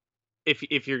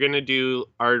 If you're gonna do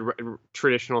our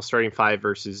traditional starting 5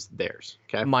 versus theirs,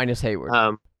 okay, minus Hayward.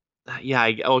 See, yeah,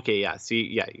 you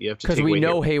have to, because we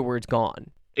know Hayward's gone.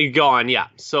 Yeah.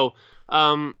 So,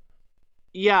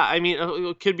 yeah, I mean,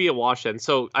 it could be a wash then.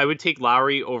 So I would take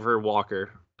Lowry over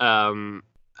Walker,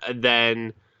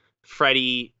 then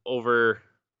Freddie over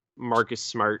Marcus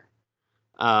Smart.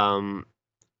 You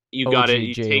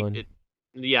gotta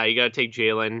take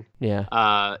Jaylen.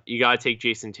 Yeah. You gotta take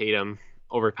Jason Tatum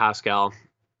over Pascal,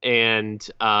 and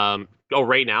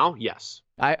right now, yes.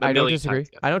 I don't disagree.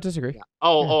 I don't disagree. Yeah.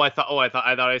 I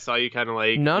thought I saw you kind of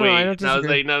like, no, I don't disagree. I was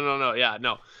like, no, yeah,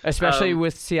 no. Especially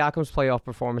with Siakam's playoff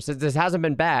performance, this hasn't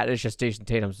been bad. It's just Jason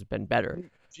Tatum's has been better.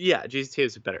 Yeah, Jason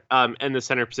Tatum's better. And the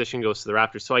center position goes to the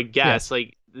Raptors. So I guess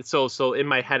so in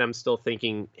my head, I'm still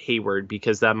thinking Hayward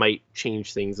because that might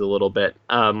change things a little bit.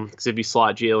 Because if you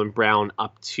slot Jaylen Brown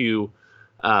up to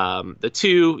the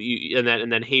 2,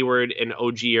 and then Hayward and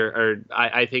OG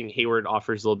I think Hayward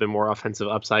offers a little bit more offensive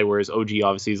upside, whereas OG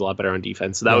obviously is a lot better on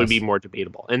defense. So that would be more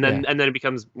debatable, and then it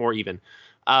becomes more even.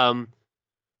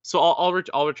 So I'll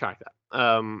retract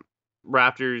that.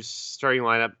 Raptors starting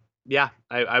lineup, yeah,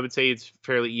 I would say it's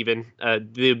fairly even.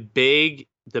 The big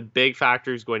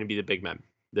factor is going to be the big men.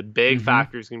 The big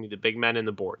factor is going to be the big men and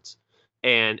the boards.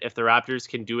 And if the Raptors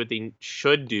can do what they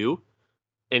should do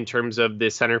in terms of the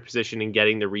center position and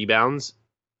getting the rebounds,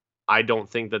 I don't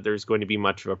think that there's going to be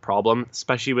much of a problem,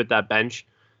 especially with that bench.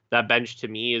 That bench to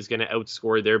me is going to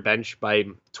outscore their bench by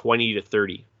 20 to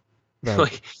 30. Right.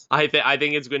 Like I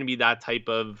think it's going to be that type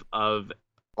of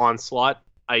onslaught.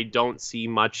 I don't see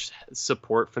much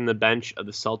support from the bench of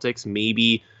the Celtics.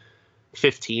 Maybe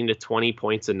 15 to 20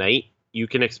 points a night you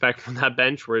can expect from that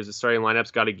bench, whereas the starting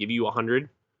lineup's got to give you 100.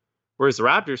 Whereas the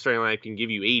Raptors starting lineup can give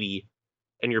you 80.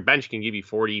 And your bench can give you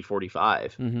 40,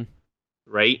 45,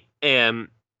 right? And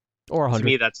or 100. To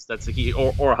me, that's the key,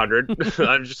 or 100.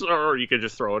 Or you could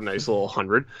just throw a nice little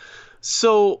 100.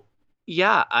 So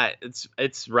Yeah, it's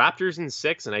Raptors in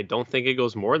 6, and I don't think it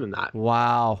goes more than that.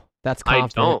 Wow, that's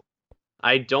confident.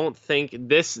 I don't think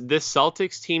this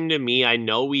Celtics team, to me, I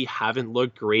know we haven't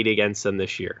looked great against them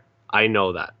this year. I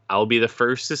know that. I'll be the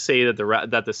first to say that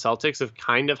the Celtics have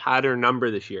kind of had our number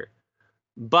this year.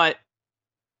 But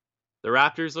the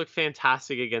Raptors look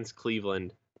fantastic against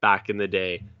Cleveland back in the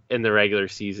day in the regular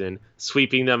season,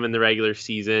 sweeping them in the regular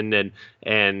season,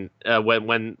 and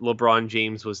when LeBron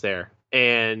James was there.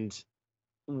 And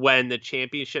when the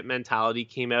championship mentality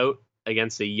came out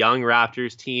against a young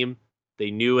Raptors team, they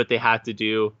knew what they had to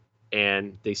do,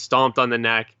 and they stomped on the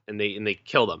neck, and they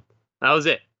killed them. That was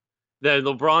it. The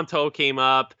LeBron toe came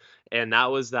up, and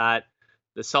that was that.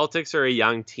 The Celtics are a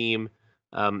young team.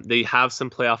 They have some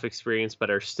playoff experience,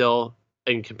 but are still,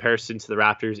 in comparison to the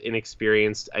Raptors,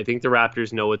 inexperienced. I think the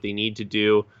Raptors know what they need to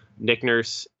do. Nick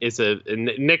Nurse is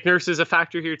a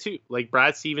factor here too. Like,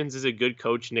 Brad Stevens is a good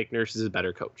coach. Nick Nurse is a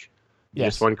better coach.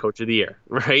 Yes. Just won Coach of the Year,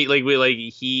 right?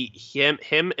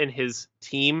 Him and his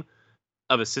team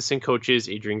of assistant coaches,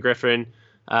 Adrian Griffin,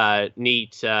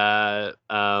 Nate, yes.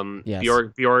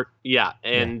 Bjork, yeah,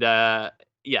 and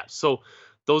so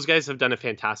those guys have done a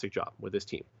fantastic job with this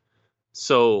team.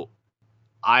 So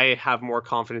I have more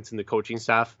confidence in the coaching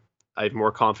staff. I have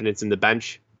more confidence in the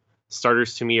bench.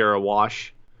 Starters, to me, are a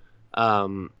wash.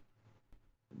 The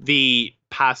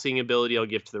passing ability I'll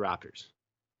give to the Raptors.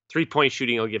 3-point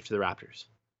shooting I'll give to the Raptors.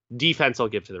 Defense I'll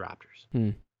give to the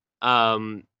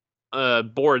Raptors.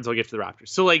 Boards I'll give to the Raptors.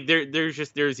 So like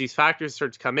there's these factors that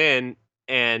start to come in,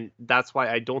 and that's why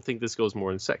I don't think this goes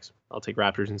more than 6. I'll take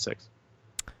Raptors in 6.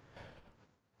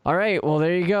 All right, well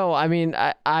there you go. I mean,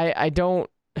 I don't.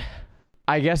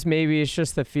 I guess maybe it's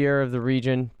just the fear of the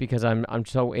region because I'm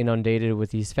so inundated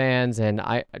with these fans, and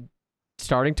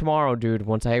starting tomorrow, dude.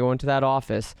 Once I go into that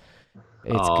office,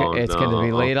 it's going to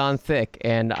be laid on thick,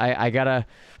 and I gotta,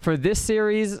 for this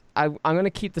series, I'm gonna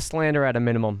keep the slander at a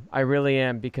minimum. I really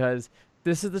am, because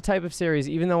this is the type of series,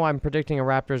 even though I'm predicting a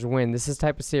Raptors win, this is the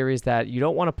type of series that you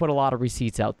don't want to put a lot of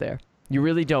receipts out there. You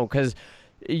really don't, because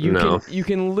you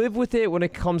can live with it when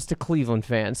it comes to Cleveland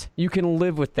fans. You can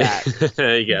live with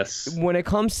that. Yes. When it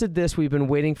comes to this, we've been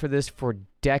waiting for this for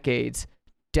decades.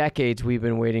 We've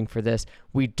been waiting for this.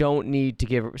 We don't need to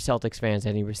give Celtics fans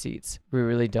any receipts. We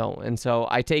really don't. And so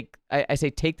I say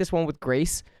take this one with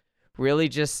grace. Really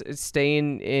just stay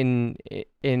in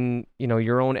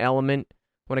your own element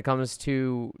when it comes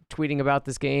to tweeting about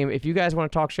this game. If you guys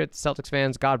want to talk shit to Celtics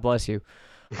fans, God bless you.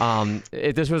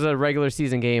 If this was a regular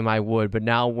season game, I would. But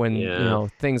now when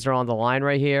things are on the line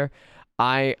right here,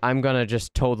 I'm gonna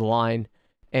just toe the line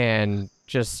and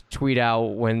just tweet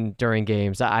out during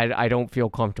games. I don't feel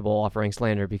comfortable offering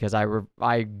slander because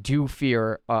I do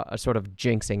fear a sort of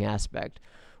jinxing aspect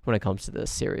when it comes to this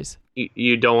series.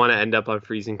 You don't want to end up on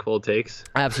freezing cold takes?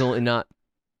 Absolutely not.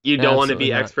 You don't want to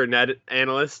be expert net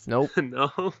analyst? Nope.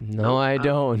 No, I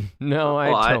don't. No,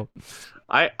 I don't.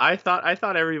 I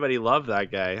thought everybody loved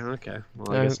that guy. Okay,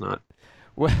 well, I guess not.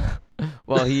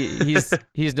 Well,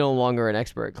 he's no longer an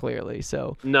expert, clearly.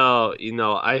 So no,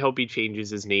 I hope he changes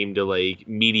his name to like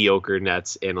mediocre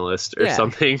Nets analyst or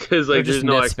something, because like there's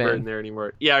no Nets expert fan in there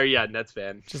anymore. Yeah, Nets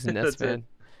fan. Just a Nets fan.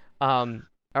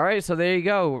 All right, so there you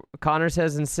go. Connor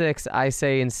says in 6, I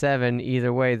say in 7.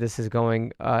 Either way, this is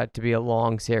going to be a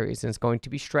long series, and it's going to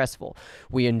be stressful.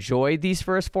 We enjoyed these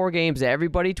first 4 games.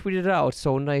 Everybody tweeted it out.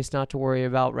 So nice not to worry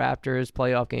about Raptors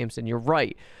playoff games, and you're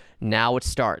right. Now it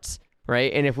starts,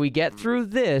 right? And if we get through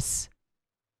this,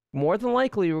 more than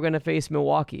likely we're going to face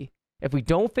Milwaukee. If we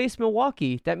don't face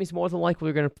Milwaukee, that means more than likely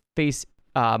we're going to face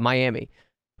Miami,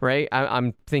 right?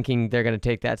 I'm thinking they're going to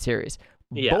take that series.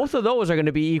 Yeah. Both of those are going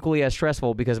to be equally as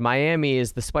stressful because Miami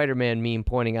is the Spider-Man meme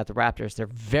pointing at the Raptors. They're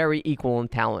very equal in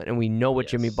talent, and we know what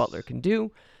Jimmy Butler can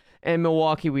do. And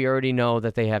Milwaukee, we already know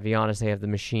that they have Giannis, they have the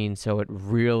machine, so it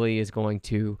really is going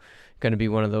to be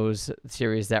one of those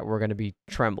series that we're going to be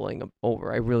trembling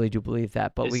over. I really do believe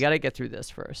that, but we got to get through this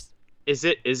first. Is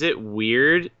it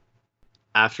weird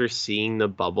after seeing the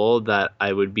bubble that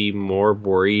I would be more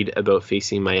worried about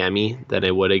facing Miami than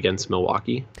I would against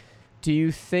Milwaukee? Do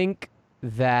you think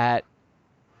that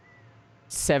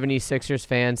 76ers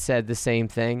fans said the same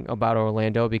thing about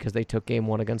Orlando because they took game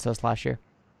 1 against us last year?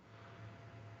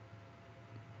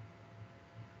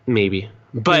 Maybe.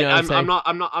 But I'm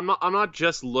not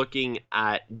just looking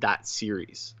at that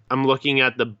series. I'm looking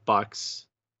at the Bucks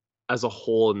as a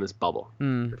whole in this bubble.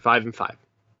 They're 5-5.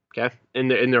 Okay? In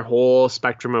their whole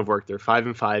spectrum of work, they're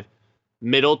 5-5.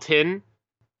 Middleton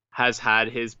has had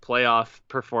his playoff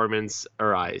performance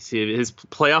arise. His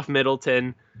playoff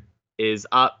Middleton is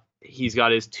up. He's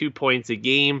got his 2 points a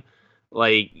game.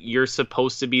 Like, you're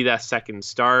supposed to be that second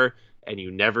star. and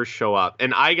you never show up.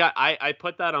 And I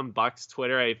put that on Buck's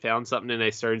Twitter. I found something and I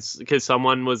started, because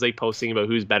someone was like posting about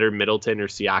who's better, Middleton or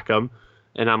Siakam.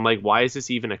 And I'm like, why is this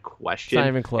even a question? It's not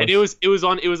even close. And it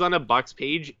was on a Bucks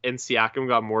page, and Siakam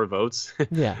got more votes.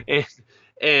 Yeah.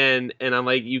 and I'm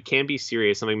like, you can't be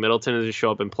serious. I'm like, Middleton doesn't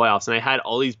show up in playoffs. And I had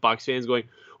all these Bucks fans going,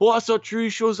 well, that's not true. He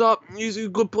shows up. He's a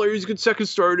good player. He's a good second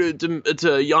starter to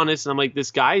Giannis. And I'm like,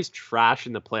 this guy is trash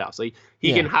in the playoffs. Like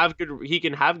he can have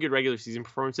good regular season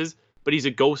performances, but he's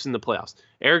a ghost in the playoffs.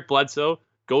 Eric Bledsoe,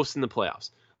 ghost in the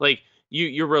playoffs. Like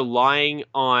you're relying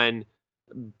on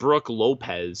Brook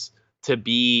Lopez to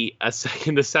be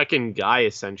the second guy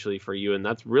essentially for you, and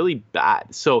that's really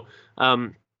bad. So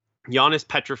Giannis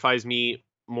petrifies me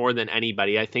more than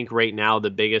anybody. I think right now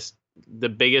the biggest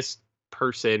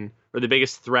person or the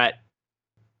biggest threat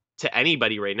to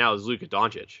anybody right now is Luka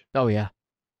Doncic. Oh yeah.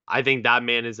 I think that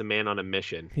man is a man on a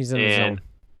mission. He's in the zone.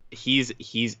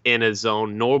 He's in a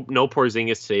zone. No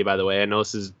Porzingis today, by the way. I know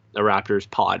this is a Raptors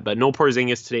pod, but no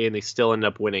Porzingis today, and they still end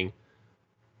up winning.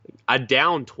 A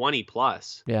down 20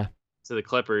 plus. Yeah. To the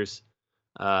Clippers.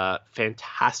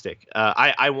 Fantastic.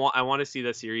 I want to see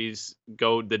the series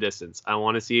go the distance. I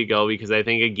want to see it go because I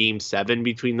think a game 7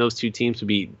 between those two teams would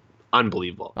be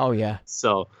unbelievable. Oh yeah.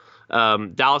 So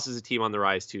Dallas is a team on the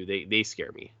rise too. They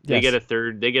scare me. They Yes. get a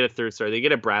third star. They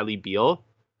get a Bradley Beal,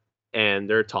 and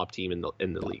they're a top team in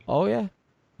the league. Oh yeah.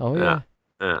 Oh yeah.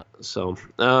 So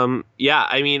yeah,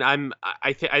 I mean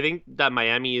I think that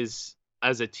Miami is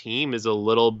as a team is a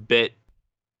little bit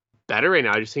better right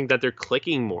now. I just think that they're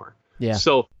clicking more. Yeah.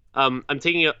 So I'm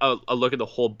taking a look at the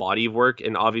whole body of work,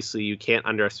 and obviously you can't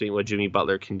underestimate what Jimmy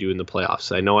Butler can do in the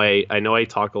playoffs. I know I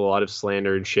talk a lot of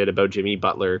slander and shit about Jimmy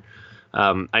Butler.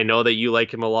 I know that you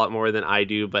like him a lot more than I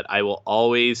do, but I will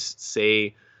always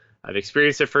say I've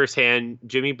experienced it firsthand.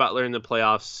 Jimmy Butler in the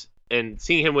playoffs and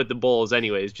seeing him with the Bulls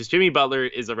anyways, just Jimmy Butler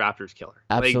is a Raptors killer.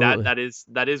 Absolutely. Like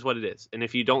that is what it is. And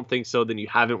if you don't think so, then you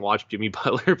haven't watched Jimmy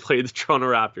Butler play the Toronto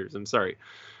Raptors. I'm sorry.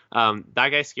 That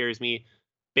guy scares me.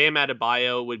 Bam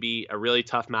Adebayo would be a really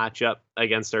tough matchup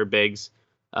against our bigs.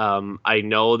 I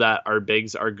know that our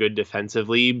bigs are good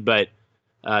defensively, but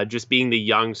just being the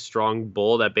young, strong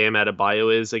bull that Bam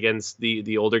Adebayo is against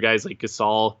the older guys like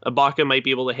Gasol, Ibaka might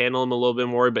be able to handle him a little bit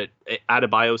more, but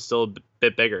Adebayo is still a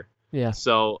bit bigger. Yeah.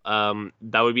 So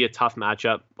that would be a tough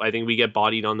matchup. I think we get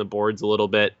bodied on the boards a little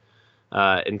bit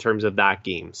in terms of that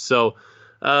game. So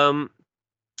and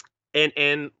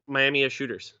Miami has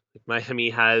shooters. Miami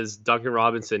has Duncan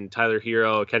Robinson, Tyler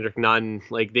Hero, Kendrick Nunn.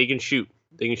 Like they can shoot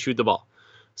the ball.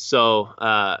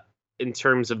 So in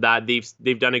terms of that,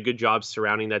 they've done a good job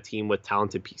surrounding that team with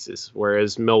talented pieces,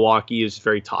 whereas Milwaukee is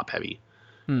very top heavy.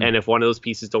 And if one of those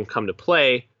pieces don't come to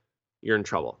play, you're in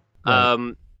trouble.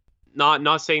 Right.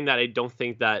 Not saying that I don't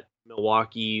think that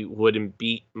Milwaukee wouldn't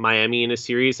beat Miami in a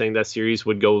series. I think that series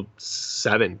would go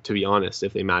 7, to be honest,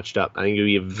 if they matched up. I think it would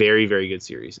be a very, very good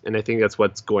series. And I think that's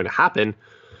what's going to happen.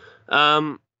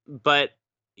 But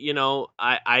you know,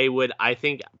 I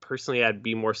think personally I'd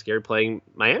be more scared playing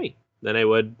Miami than I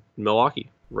would Milwaukee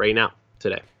right now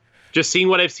today. Just seeing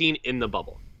what I've seen in the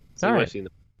bubble. All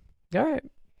right.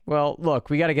 Well, look,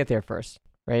 we got to get there first,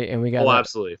 right? And we got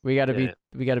absolutely. We got to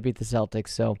beat the Celtics.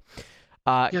 So,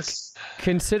 yes.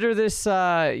 Consider this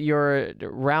your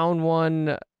round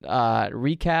 1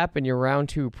 recap and your round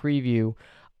 2 preview.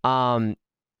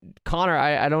 Connor,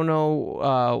 I don't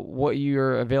know what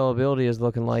your availability is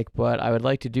looking like, but I would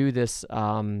like to do this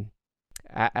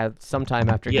at sometime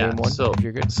after game 1. So if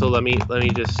you're good. So let me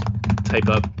just type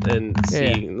up and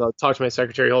see. Yeah. I'll talk to my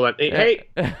secretary. Hold on. Hey,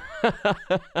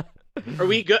 are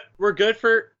we good? We're good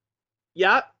for.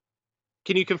 Yeah.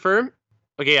 Can you confirm?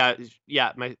 Okay.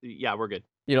 Yeah. We're good.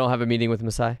 You don't have a meeting with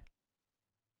Masai?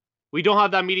 We don't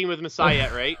have that meeting with Masai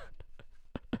yet, right?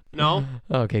 No.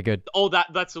 Okay, good. Oh,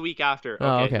 that's the week after.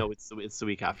 Okay, okay. No, it's the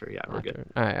week after. Yeah, we're good.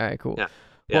 All right, cool. Yeah.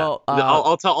 Well,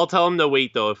 I'll tell him to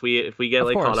wait though. If we get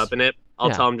like caught up in it,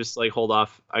 I'll tell him just like hold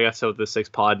off. I guess with the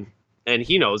 6th pod, and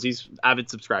he knows he's avid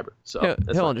subscriber, so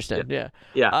he'll understand.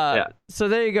 Yeah. So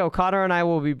there you go. Connor and I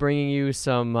will be bringing you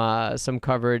some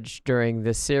coverage during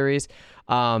this series.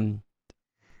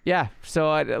 Yeah,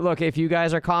 so look, if you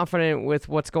guys are confident with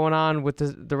what's going on with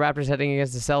the Raptors heading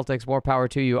against the Celtics, more power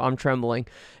to you. I'm trembling,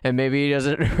 and maybe it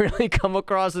doesn't really come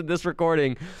across in this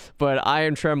recording, but I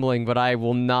am trembling, but I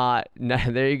will not.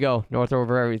 There you go, North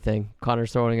over everything.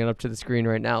 Connor's throwing it up to the screen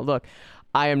right now. Look,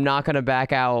 I am not going to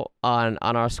back out on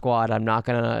our squad. I'm not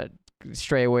going to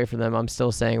stray away from them. I'm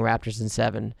still saying Raptors in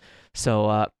 7.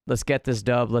 So let's get this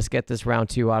dub. Let's get this round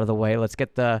 2 out of the way. Let's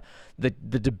get the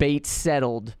debate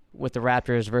settled with the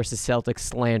Raptors versus Celtics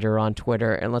slander on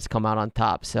Twitter, and let's come out on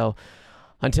top. So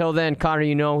Until then, Connor,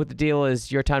 you know what the deal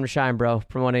is. Your time to shine, bro.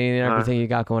 Promote anything and everything you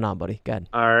got going on, buddy. Go ahead.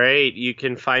 All right. You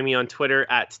can find me on Twitter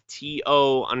at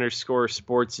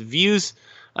TO_sportsviews.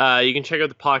 You can check out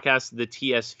the podcast, the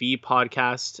TSV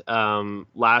podcast.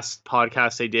 Last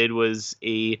podcast I did was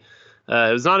it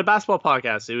was not a basketball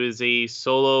podcast. It was a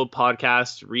solo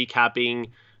podcast recapping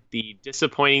the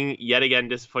disappointing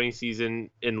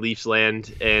season in Leafs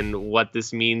land and what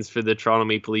this means for the Toronto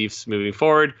Maple Leafs moving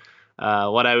forward.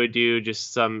 What I would do,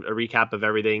 just a recap of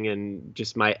everything and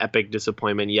just my epic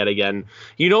disappointment yet again.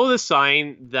 You know the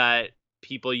sign that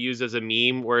people use as a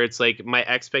meme where it's like, my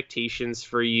expectations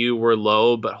for you were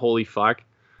low, but holy fuck.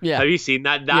 Yeah. Have you seen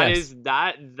that? That Yes.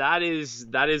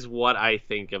 that is what I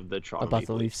think of the Toronto About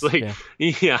Maple the Leafs. Leafs,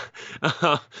 Like, yeah.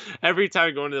 Every time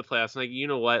I go into the playoffs, I'm like, you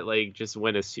know what? Like, just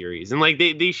win a series. And like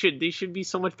they should be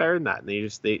so much better than that. And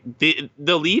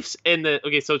the Leafs and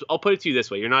so I'll put it to you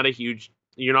this way. You're not a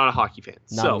hockey fan.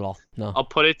 Not at all. No. I'll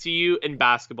put it to you in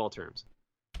basketball terms.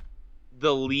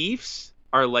 The Leafs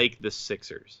are like the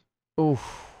Sixers.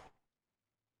 Oof.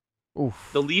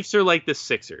 The Leafs are like the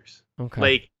Sixers. Okay.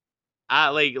 Like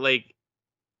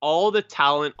all the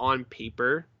talent on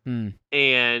paper Hmm.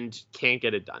 and can't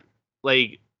get it done.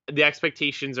 Like, the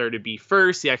expectations are to be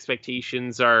first. The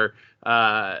expectations are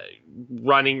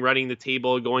running the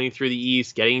table, going through the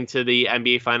East, getting to the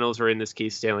NBA Finals, or in this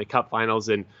case, Stanley Cup Finals,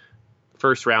 and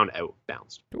first round out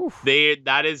bounced. Oof.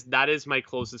 That is my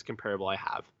closest comparable I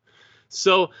have.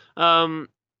 So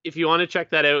if you want to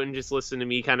check that out and just listen to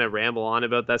me kind of ramble on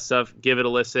about that stuff, give it a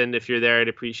listen. If you're there, I'd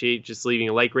appreciate just leaving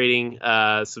a like rating,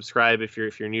 subscribe if you're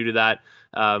new to that.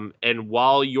 And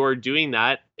while you're doing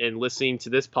that and listening to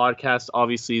this podcast,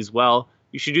 obviously as well,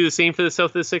 you should do the same for the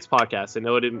South of the Six podcast. I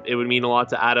know it would mean a lot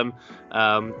to Adam.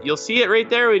 You'll see it right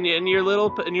there in your little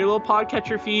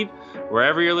podcatcher feed,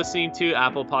 wherever you're listening to,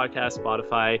 Apple Podcasts,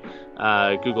 Spotify,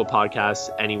 Google Podcasts,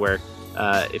 anywhere.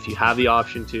 If you have the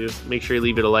option to, make sure you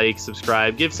leave it a like,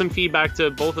 subscribe, give some feedback to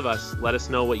both of us. Let us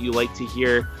know what you like to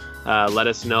hear. Let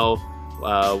us know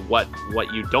what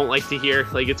you don't like to hear.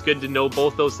 Like, it's good to know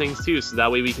both those things too, so that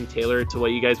way we can tailor it to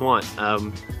what you guys want.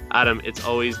 Adam, it's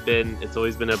always been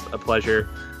a pleasure,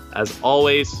 as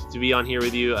always, to be on here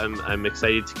with you. I'm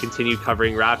excited to continue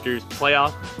covering Raptors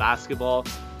playoff basketball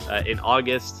in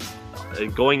August,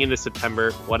 going into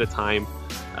September. What a time!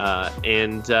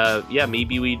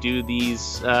 Maybe we do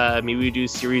series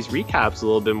recaps a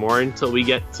little bit more until we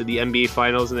get to the NBA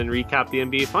Finals, and then recap the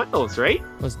NBA Finals, right?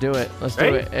 Let's do it.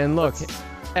 Do it. And look,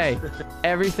 hey,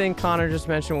 everything Connor just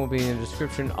mentioned will be in the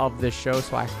description of this show,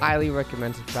 so I highly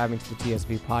recommend subscribing to the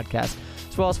TSV podcast,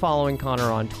 as well as following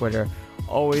Connor on Twitter.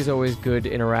 Always good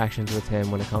interactions with him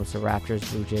when it comes to Raptors,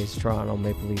 Blue Jays, Toronto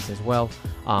Maple Leafs as well.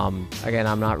 Again,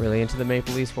 I'm not really into the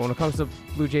Maple Leafs, but when it comes to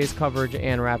Blue Jays coverage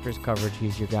and Raptors coverage,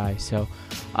 he's your guy. So,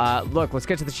 look, let's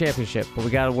get to the championship, but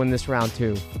we got to win this round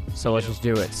too. So let's just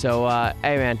do it. So,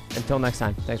 hey, man, until next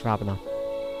time, thanks for hopping on.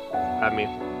 Have me.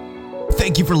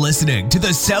 Thank you for listening to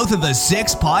the South of the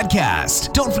Six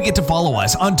podcast. Don't forget to follow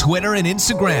us on Twitter and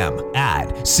Instagram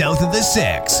at South of the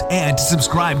Six, and to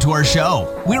subscribe to our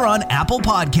show. We're on Apple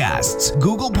Podcasts,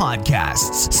 Google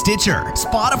Podcasts, Stitcher,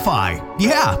 Spotify.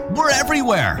 Yeah, we're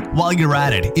everywhere. While you're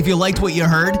at it, if you liked what you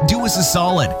heard, do us a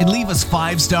solid and leave us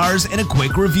 5 stars and a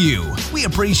quick review. We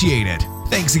appreciate it.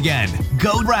 Thanks again.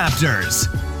 Go Raptors!